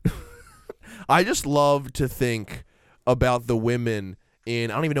 right? I just love to think about the women in,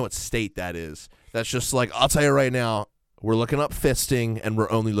 I don't even know what state that is. That's just like, I'll tell you right now, we're looking up fisting and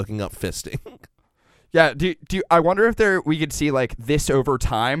we're only looking up fisting. Yeah, I wonder if we could see like this over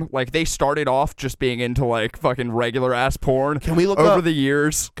time. Like they started off just being into like fucking regular ass porn. Can we look over up the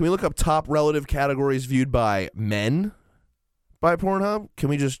years? Can we look up top relative categories viewed by men by Pornhub? Can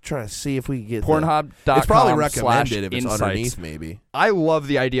we just try to see if we can get Pornhub.com. It's probably recommended if it's insights. underneath, maybe. I love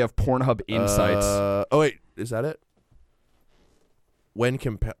the idea of Pornhub Insights. Oh wait, is that it?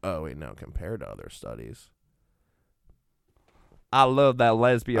 Compared to other studies. I love that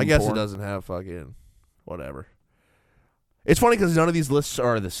lesbian. I guess porn. it doesn't have fucking whatever. It's funny because none of these lists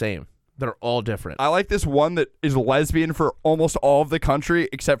are the same. They're all different. I like this one that is lesbian for almost all of the country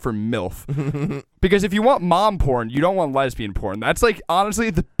except for MILF. Because if you want mom porn, you don't want lesbian porn. That's like honestly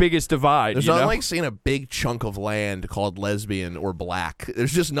the biggest divide. There's you nothing know? like seeing a big chunk of land called lesbian or black.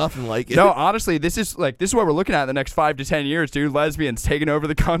 There's just nothing like it. No, honestly, this is what we're looking at in the next 5 to 10 years, dude. Lesbians taking over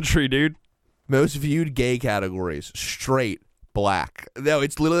the country, dude. Most viewed gay categories: straight, black. No,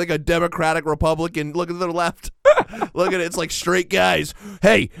 it's literally like a Democratic Republican. Look at the left. Look at it. It's like straight guys.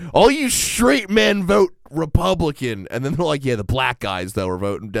 Hey, all you straight men vote Republican. And then they're like, yeah, the black guys, though, are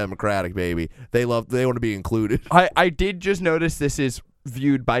voting Democratic, baby. They want to be included. I did just notice this is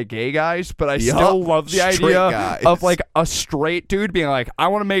viewed by gay guys, but I Yup. still love the Straight idea guys. of like a straight dude being like, I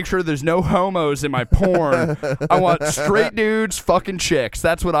want to make sure there's no homos in my porn. I want straight dudes fucking chicks.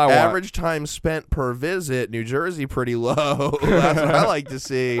 That's what I want. Average time spent per visit, New Jersey, pretty low. That's what I like to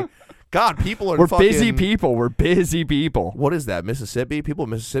see. God, people are We're fucking... busy people. We're busy people. What is that, Mississippi? People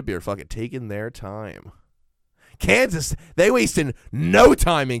in Mississippi are fucking taking their time. Kansas, they wasting no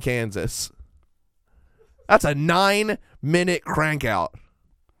time in Kansas. That's a 9-minute crank out.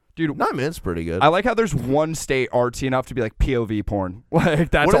 Dude, 9 minutes pretty good. I like how there's one state artsy enough to be like POV porn.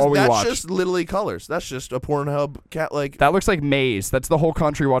 Like that's all we that's watch. just literally colors. That's just a Pornhub cat like. That looks like Maze. That's the whole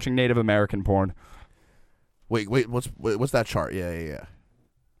country watching Native American porn. Wait, what's that chart? Yeah.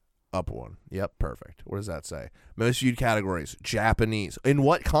 Up one. Yep, perfect. What does that say? Most viewed categories: Japanese. In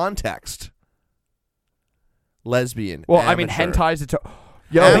what context? Lesbian. Well, I mean, amateur. hentai's it's.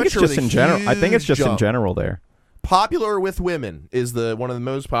 Yo, I think it's Amateur just with a in general. I think it's huge just in jump. general there. Popular with women is one of the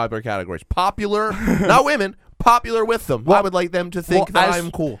most popular categories. Popular, not women. Popular with them. I would like them to think that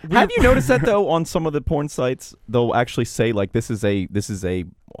I'm cool. Have you noticed that though on some of the porn sites they'll actually say like this is a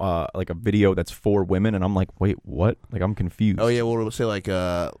like a video that's for women, and I'm like, wait, what? Like I'm confused. Oh yeah, well we'll say like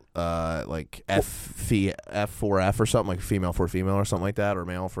F4F or something, like female for female or something like that, or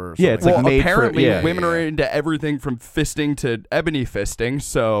male for something Yeah, it's like like that. made for- apparently yeah. women are into everything from fisting to ebony fisting.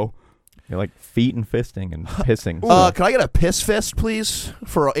 So You're like feet and fisting and pissing. Can I get a piss fist, please,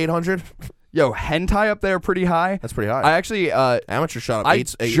 for 800? Yo, hentai up there pretty high. That's pretty high. I actually Amateur shot up I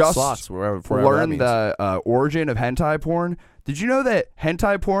eight just slots. Wherever that learned means. the origin of hentai porn. Did you know that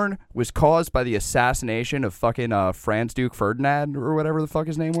hentai porn was caused by the assassination of fucking Franz Duke Ferdinand or whatever the fuck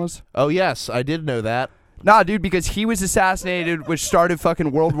his name was? Oh yes, I did know that. Nah, dude, because he was assassinated, which started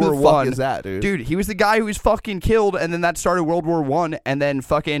fucking World War Who the fuck One. is that, dude? Dude, he was the guy who was fucking killed, and then that started World War One, and then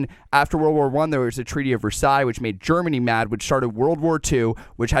fucking after World War One, there was the Treaty of Versailles, which made Germany mad, which started World War Two,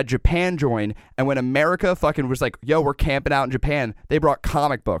 which had Japan join, and when America fucking was like, yo, we're camping out in Japan, they brought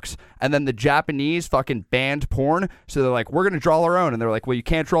comic books, and then the Japanese fucking banned porn, so they're like, we're gonna draw our own, and they're like, well, you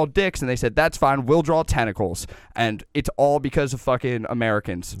can't draw dicks, and they said, that's fine, we'll draw tentacles, and it's all because of fucking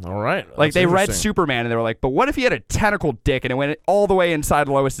Americans. All right, Like, that's they read interesting. Superman, and they were like, but what if he had a tentacle dick and it went all the way inside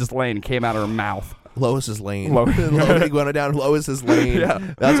Lois's lane and came out of her mouth? Lois's Lane. Lo- He went down Lois's Lane. Yeah.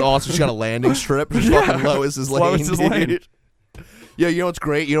 That's awesome. She's got a landing strip. Just fucking Lois's Lane. Lois's Lane. dude. Yeah, you know what's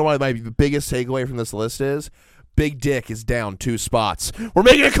great? You know what my biggest takeaway from this list is? Big Dick is down 2 spots. We're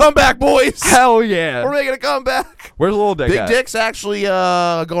making a comeback, boys. Hell yeah. We're making a comeback. Where's Little Dick Big at? Dick's actually going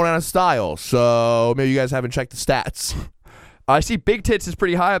out of style, so maybe you guys haven't checked the stats. I see Big Tits is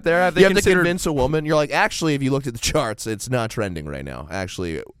pretty high up there. Have they You have to considered... convince a woman. You're like, actually, if you looked at the charts, it's not trending right now.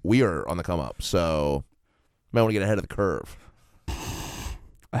 Actually, we are on the come up, so you might want to get ahead of the curve.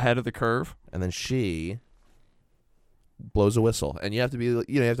 ahead of the curve? And then she blows a whistle, and you have to be,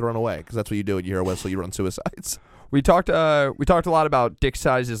 you have to run away because that's what you do when you hear a whistle. You run suicides. We talked a lot about dick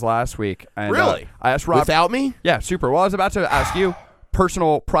sizes last week. And, Really? I asked Rob. Without me? Yeah, super. Well, I was about to ask you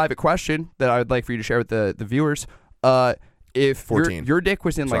personal, private question that I would like for you to share with the viewers. If 14. your dick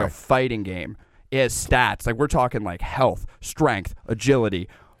was in like Sorry. a fighting game, it has stats. Like we're talking like health, strength, agility.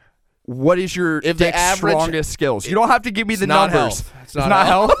 What is your If the dick's average- skillest skills? You don't have to give me the not numbers. health. It's It's not not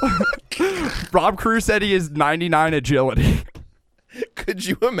health. Rob Cruz said he is 99 agility. Could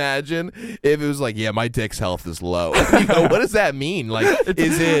you imagine if it was like, yeah, my dick's health is low? You go, what does that mean? Like,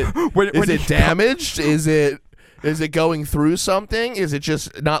 is it When is you it damaged? Is it going through something? Is it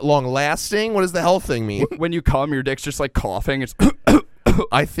just not long lasting? What does the health thing mean? When you come, your dick's just like coughing. It's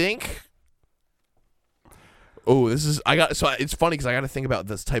I think. Oh, it's funny because I got to think about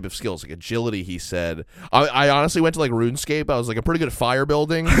this type of skills, like agility. He said, I honestly went to like RuneScape. I was like, I'm pretty good at fire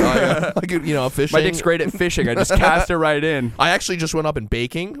building, fishing. my dick's great at fishing. I just cast it right in. I actually just went up in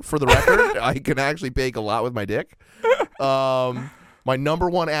baking for the record. I can actually bake a lot with my dick. My number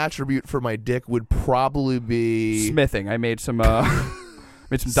one attribute for my dick would probably be Smithing. I made some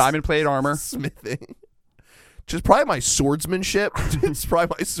diamond plate armor. smithing. Just probably my swordsmanship. It's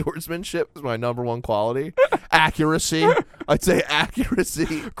probably my swordsmanship is my number one quality. Accuracy. I'd say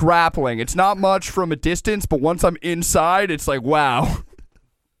accuracy. Grappling. It's not much from a distance, but once I'm inside, it's like wow.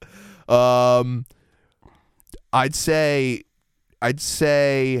 I'd say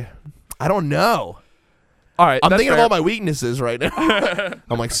I don't know. All right, I'm that's thinking fair. of all my weaknesses right now.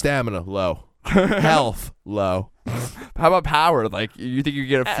 I'm like stamina low, health low, How about power? Like you think you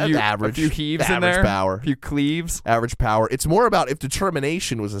get average. a few heaves in Average there, power. a few cleaves. average power. It's more about if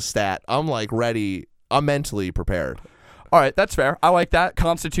determination was a stat. I'm like ready. I'm mentally prepared. All right, that's fair. I like that.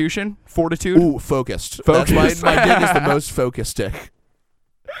 Constitution, fortitude, Ooh, focused. Focused. That's my dick is the most focused dick.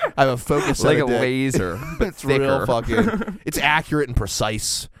 I have a focused like set a of dick. laser, but It's thicker. real fucking. It's accurate and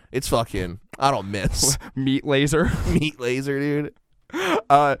precise. It's fucking. I don't miss. Meat laser. Meat laser, dude.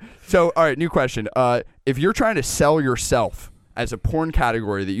 So, all right, new question. If you're trying to sell yourself as a porn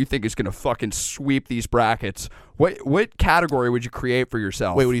category that you think is going to fucking sweep these brackets, what category would you create for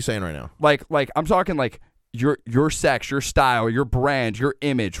yourself? Wait, what are you saying right now? Like I'm talking like your sex, your style, your brand, your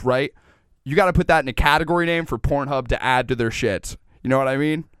image, right? You got to put that in a category name for Pornhub to add to their shits. You know what I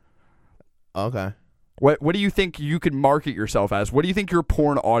mean? Okay. What do you think you could market yourself as? What do you think your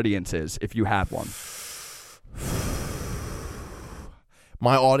porn audience is if you have one?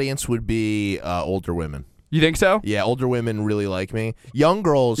 My audience would be older women. You think so? Yeah, older women really like me. Young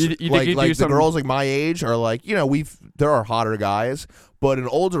girls, You think like you'd do the some- girls like my age, are like, there are hotter guys, but an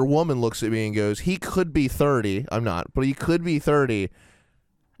older woman looks at me and goes, he could be 30. I'm not, but he could be 30,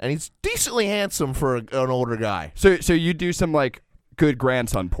 and he's decently handsome for an older guy. So you do some like good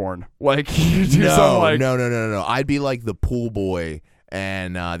grandson porn, like you do some like No. I'd be like the pool boy,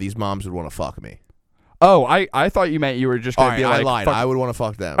 and these moms would want to fuck me. Oh, I thought you meant you were just All gonna right, be like I lied. fuck- I would want to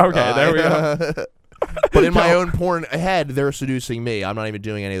fuck them. Okay, there we go. But in my own porn head, they're seducing me. I'm not even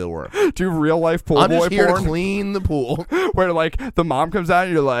doing any of the work. do real life pool I'm boy just here porn to clean the pool. where like the mom comes out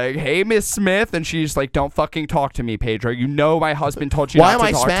and you're like, hey Miss Smith, and she's like, don't fucking talk to me, Pedro. You know my husband told you Why not am to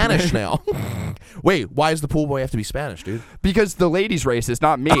I talk to Spanish me. now? Wait, why does the pool boy have to be Spanish, dude? Because the lady's racist,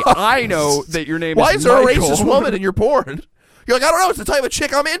 not me. I know that your name Why is is there a Michael. racist woman in your porn? You're like, I don't know. It's the type of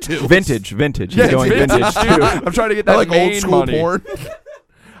chick I'm into. Vintage. He's Yeah, going it's vintage dude. too. I'm trying to get I that like main old school money. porn.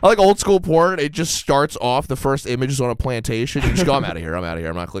 I like old school porn. It just starts off. The first image is on a plantation. You just go, I'm out of here.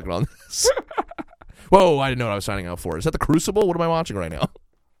 I'm not clicking on this. Whoa, I didn't know what I was signing up for. Is that The Crucible? What am I watching right now?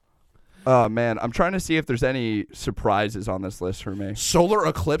 Oh man, I'm trying to see if there's any surprises on this list for me. Solar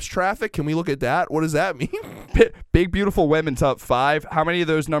eclipse traffic. Can we look at that? What does that mean? Big Beautiful Women's up 5. How many of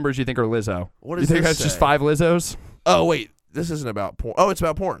those numbers do you think are Lizzo? What You does think this that's just say? 5 Lizzos? Oh, wait. This isn't about porn. Oh, it's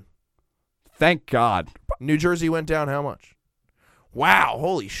about porn. Thank God. New Jersey went down how much? Wow.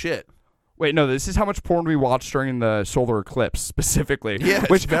 Holy shit. Wait, no, this is how much porn we watched during the solar eclipse specifically. Yeah, it's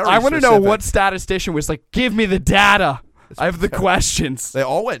which very I want to know specific. what statistician was like, give me the data. I have the questions. They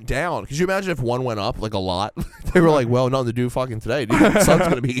all went down. Could you imagine if one went up like a lot? They were like, well, nothing to do fucking today. Dude, the sun's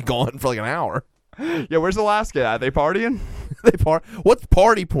going to be gone for like an hour. Yeah, where's Alaska at? Are they partying? What's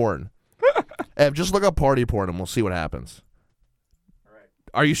party porn? Ev, just look up party porn and we'll see what happens.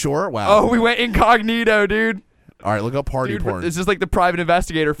 Are you sure? Wow. Oh, we went incognito, dude. All right, look up party Dude, porn. this is like the private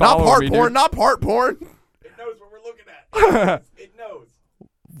investigator Not following part me, porn, dude. not part porn. It knows what we're looking at. It knows.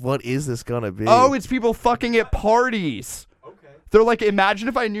 What is this going to be? Oh, it's people fucking at parties. Okay. They're like, imagine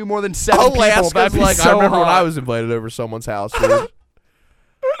if I knew more than 7 people. Alaska's That'd be like, so I remember when hot. I was invited over someone's house, dude. All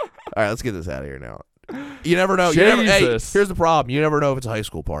right, let's get this out of here now. You never know. Hey, Jesus. here's the problem. You never know if it's a high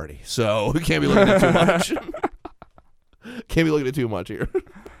school party. So we can't be looking at too much. Can't be looking at too much here.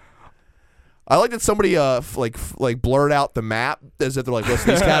 I like that somebody like blurred out the map as if they're like, listen,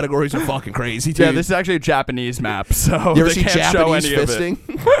 these categories are fucking crazy, dude. Yeah, this is actually a Japanese map, so you ever they see can't show Japanese any of it.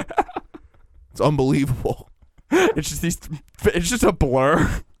 fisting? It's unbelievable. It's just a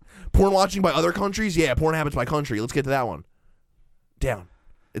blur. Porn watching by other countries? Yeah, porn habits by country. Let's get to that one. Down.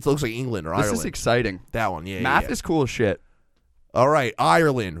 It looks like England or This Ireland. is exciting. That one, yeah. Math yeah. is cool as shit. All right,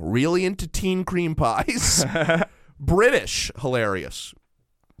 Ireland, really into teen cream pies. British, hilarious.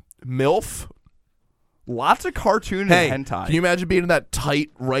 MILF. Lots of cartoon Hey, and hentai. can you imagine being in that tight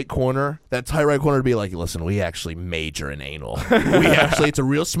right corner? That tight right corner to be like, listen, we actually major in anal. It's a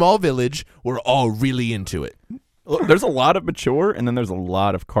real small village. We're all really into it. Look, there's a lot of mature, and then there's a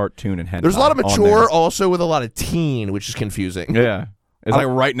lot of cartoon and hentai. There's a lot of on mature, there. also with a lot of teen, which is confusing. Yeah, it's like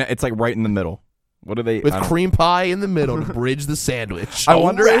right. It's like right in the middle. What are they? With I don't- cream pie in the middle to bridge the sandwich. I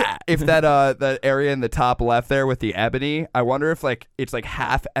wonder Alright. if that area in the top left there with the ebony. I wonder if like it's like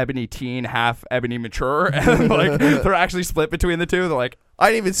half ebony teen, half ebony mature, and like they're actually split between the two. They're like, I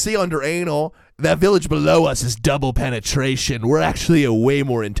didn't even see under anal. That village below us is double penetration. We're actually a way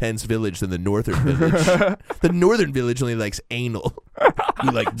more intense village than the northern village. The northern village only likes anal. You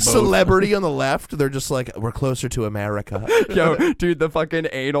like both. Celebrity on the left, they're just like, we're closer to America. yo, dude, the fucking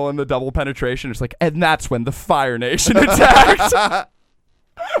anal and the double penetration is like, and that's when the Fire Nation attacked.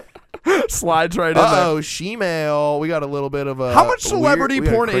 Slides right in there. Uh-oh, she-mail. We got a little bit of a... How much celebrity we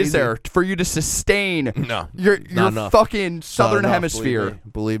got porn is crazy- there for you to sustain No. your enough. fucking Not southern enough, hemisphere?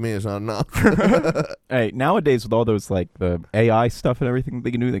 Believe me, it's not enough. Hey, nowadays with all those like the AI stuff and everything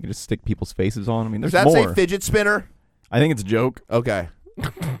they can do, they can just stick people's faces on. I mean, Does there's that more. say fidget spinner? I think it's a joke. Okay.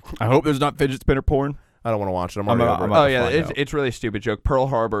 I hope there's not fidget spinner porn. I don't want to watch it. I'm I'm already a- over I'm it. a- Oh yeah, find out. it's really a stupid joke. Pearl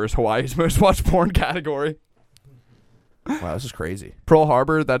Harbor is Hawaii's most watched porn category. Wow, this is crazy. Pearl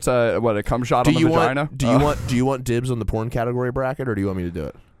Harbor, that's a cum shot on the vagina. Do you want dibs on the porn category bracket, or do you want me to do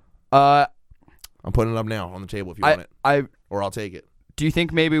it? Uh, I'm putting it up now on the table if you want it, I or I'll take it. do you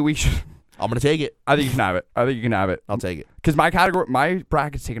think maybe we should? I'm gonna take it. I think you can have it. I think you can have it I'll take it. because my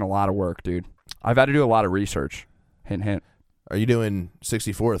bracket's taking a lot of work, dude. I've had to do a lot of research. Hint, hint. Are you doing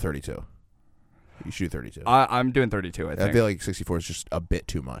 64 or 32? You should do 32. I'm doing 32. I I think feel like 64 is just a bit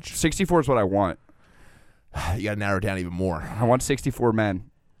too much. 64 is what I want. You got to narrow it down even more. I want 64 men.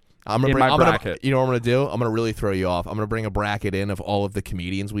 I'm gonna In bring, my I'm gonna- bracket. you know what I'm gonna do? I'm gonna really throw you off. I'm gonna bring a bracket in of all of the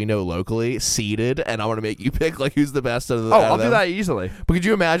comedians we know locally, seated, and I'm gonna make you pick like who's the best out of the. Oh, out of I'll do them. that easily. But could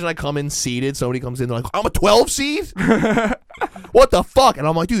you imagine I come in seated, somebody comes in, they're like, I'm a 12 seed? What the fuck? And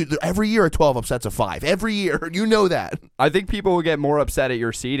I'm like, dude, every year a 12 upsets a 5. Every year. You know that. I think people will get more upset at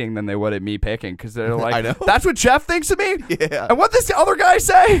your seating than they would at me picking because they're like, I know. that's what Jeff thinks of me? Yeah. And what this other guy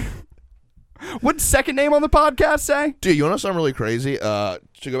say? What'd second name on the podcast say? Dude, you want to know something really crazy? To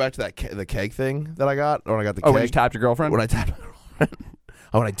go back to that the keg thing that I got, or when I got the Oh, keg. when you tapped your girlfriend? When I tapped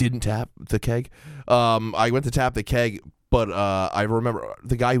when I didn't tap the keg. I went to tap the keg, but I remember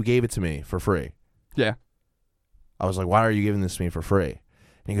the guy who gave it to me for free. Yeah. I was like, why are you giving this to me for free? And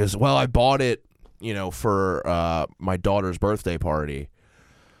he goes, well, I bought it, for my daughter's birthday party.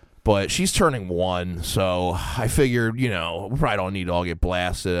 But she's turning 1, so I figured, we probably don't need to all get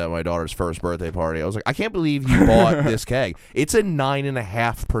blasted at my daughter's first birthday party. I was like, I can't believe you bought this keg. It's a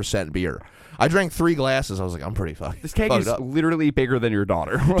 9.5% beer. I drank 3 glasses. I was like, I'm pretty fucked. This keg fucked is up. literally bigger than your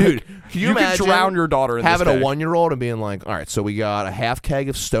daughter. Dude, can you imagine can drown your daughter in having this a keg. 1-year-old and being like, all right, so we got a half keg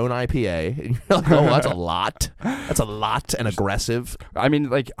of Stone IPA. And you're like, oh, that's a lot. That's a lot and aggressive. I mean,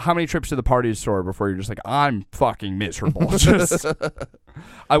 like, how many trips to the party store before you're just like, I'm fucking miserable. Just,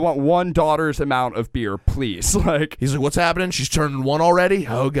 I want one daughter's amount of beer, please. Like, He's like, what's happening? She's turning 1 already?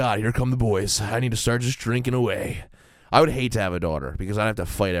 Oh, God, here come the boys. I need to start just drinking away. I would hate to have a daughter because I'd have to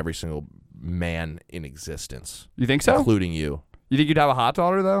fight every single man in existence, you think so? including you. You think you'd have a hot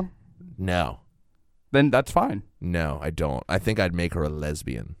daughter though? No. Then that's fine. No, I don't. I think I'd make her a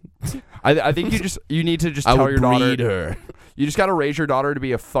lesbian. I think you need to just I tell would your daughter. breed her. You just got to raise your daughter to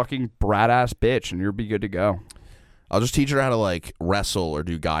be a fucking brat ass bitch, and you'll be good to go. I'll just teach her how to like wrestle or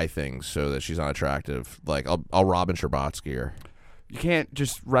do guy things so that she's not attractive. Like I'll Robin Scherbatsky her. You can't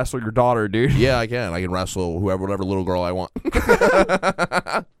just wrestle your daughter, dude. Yeah, I can. I can wrestle whatever little girl I want.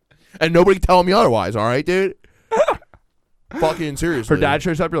 And nobody tell me otherwise, all right, dude? Fucking seriously. Her dad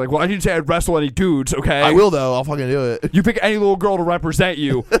shows up, you're like, well, I didn't say I'd wrestle any dudes, okay? I will, though. I'll fucking do it. You pick any little girl to represent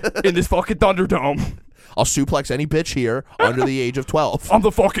you in this fucking Thunderdome. I'll suplex any bitch here under the age of 12. I'm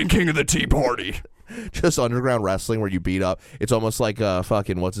the fucking king of the tea party. Just underground wrestling where you beat up. It's almost like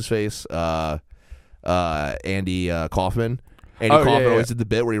fucking, what's his face? Andy Kaufman. Andy Kaufman always did the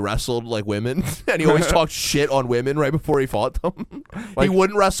bit where he wrestled like women, and he always talked shit on women right before he fought them. He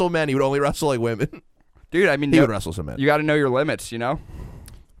wouldn't wrestle men; he would only wrestle like women. Dude, I mean, He would wrestle some men. you got to know your limits, you know?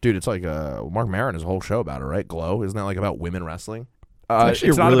 Dude, it's like Mark Maron has a whole show about it, right? Glow, isn't that like about women wrestling? Actually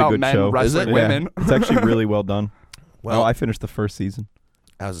It's a not really about good men show. wrestling Is it? women. Yeah, it's actually really well done. Well, I finished the first season.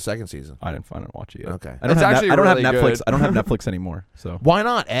 how's the second season? I didn't watch it yet. Okay. I don't It's have actually I don't really have Netflix. good. I don't have Netflix anymore. So Why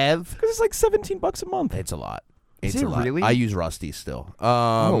not, Ev? because it's like $17 a month. It's a lot. Is It's it a lot. really? I use Rusty still.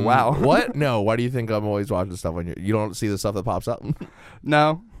 Oh, wow. What? No. Why do you think I'm always watching stuff on you don't see the stuff that pops up?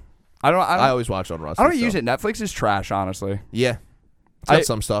 No. I I always watch on Rusty. don't use it. Netflix is trash, honestly. Yeah. It's got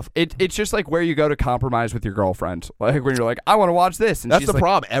some stuff. It's just like where you go to compromise with your girlfriend. Like when you're like, I want to watch this. And That's she's the like,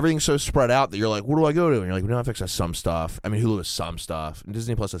 problem. Everything's so spread out that you're like, where do I go to? And you're like, Netflix has some stuff. I mean, Hulu has some stuff. And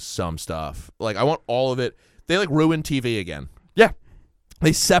Disney Plus has some stuff. Like, I want all of it. They like ruined TV again. Yeah.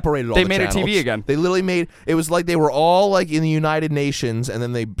 They separated all They the made it channels. TV again. They literally made it was like they were all like in the United Nations, and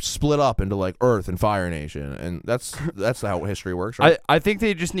then they split up into like Earth and Fire Nation, and that's how history works, right? I think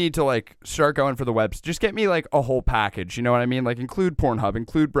they just need to like start going for the webs. Just get me like a whole package. You know what I mean? Like include Pornhub,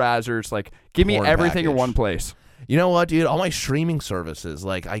 include Brazzers. Like give me Porn everything in package. one place. You know what, dude? All my streaming services,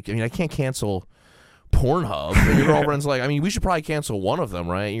 like I mean, I can't cancel Pornhub. And your girlfriend's like, I mean, we should probably cancel one of them,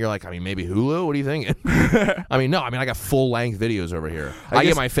 right? And you're like, I mean, maybe Hulu? What are you thinking? I mean, no. I mean, I got full-length videos over here. I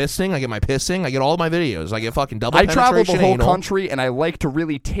get my fisting. I get my pissing. I get all of my videos. I get fucking double I travel the penetration whole anal. country, and I like to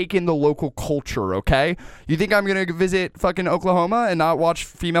really take in the local culture, okay? You think I'm going to visit fucking Oklahoma and not watch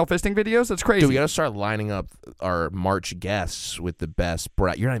female fisting videos? That's crazy. Dude, we got to start lining up our March guests with the best. You're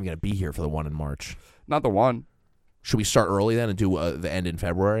not even going to be here for the one in March. Not the one. Should we start early then and do the end in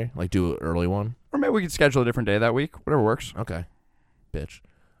February? Like do an early one? Or maybe we could schedule a different day that week. Whatever works. Okay. Bitch.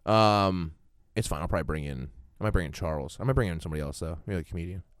 It's fine. I might bring in Charles. I might bring in somebody else though. Maybe a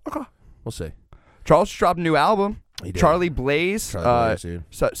comedian. Okay. We'll see. Charles just dropped a new album. He did. Charlie Blaze. Blaze, dude.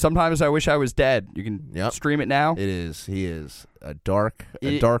 Sometimes I Wish I Was Dead. You can stream it now. It is. He is a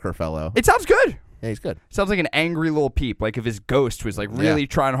darker fellow. It sounds good. Yeah, he's good. Sounds like an angry little peep. Like if his ghost was like really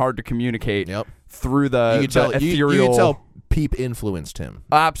trying hard to communicate Yep. through the, You can tell. ethereal. You can tell. Peep influenced him.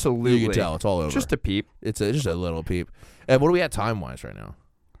 Absolutely. You can tell. It's all over. Just a peep. It's just a little peep. And what are we at time wise right now?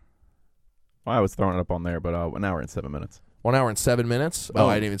 Well, I was throwing it up on there, but now we're in 7 minutes. 1 hour and 7 minutes. Oh,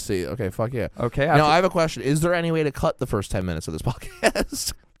 I didn't even see. Okay, fuck yeah. Okay. Now I have a question. Is there any way to cut the first 10 minutes of this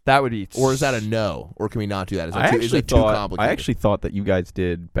podcast? That would be. Or is that a no? Or can we not do that? Is I it too complicated? I actually thought that you guys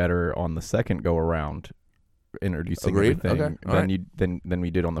did better on the second go around, introducing Agreed. everything Okay. All than we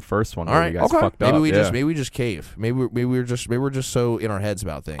did on the first one. All where right. you guys Okay. fucked Maybe up. we just cave. Maybe we're just so in our heads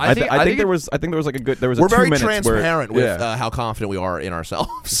about things. I think there was like a good. There was We're a 2 very minutes transparent where, with how confident we are in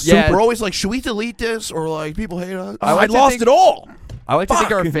ourselves. Yeah. We're always like, should we delete this or like people hate us? I like to lost think- it all. I like to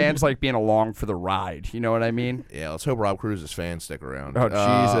think our fans like being along for the ride. You know what I mean? Yeah, let's hope Rob Cruz's fans stick around. Oh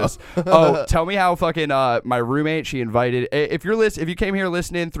Jesus! Oh, tell me how fucking my roommate. She invited. If you came here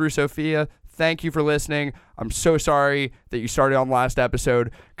listening through Sophia, thank you for listening. I'm so sorry that you started on the last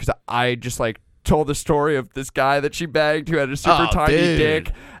episode because I just like told the story of this guy that she bagged who had a super tiny dude.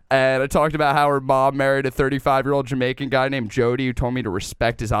 dick. And I talked about how her mom married a 35-year-old Jamaican guy named Jody who told me to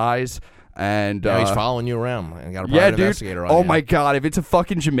respect his eyes. And Yeah, he's following you around and got a private yeah, dude. investigator on Oh you. my God, if it's a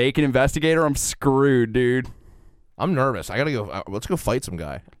fucking Jamaican investigator, I'm screwed, dude. I'm nervous. I gotta go. Let's go fight some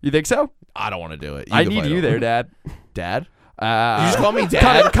guy. You think so? I don't want to do it. I can need fight you him. there, Dad. Dad. You just call me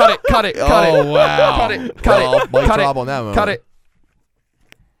dad. Cut it. Cut it. Cut it. Cut it. Oh, wow. Cut it. Cut Well, it. mic Cut drop it. on that moment. Cut it.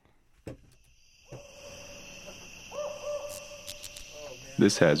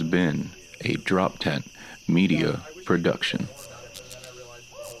 This has been a Drop Tent Media production.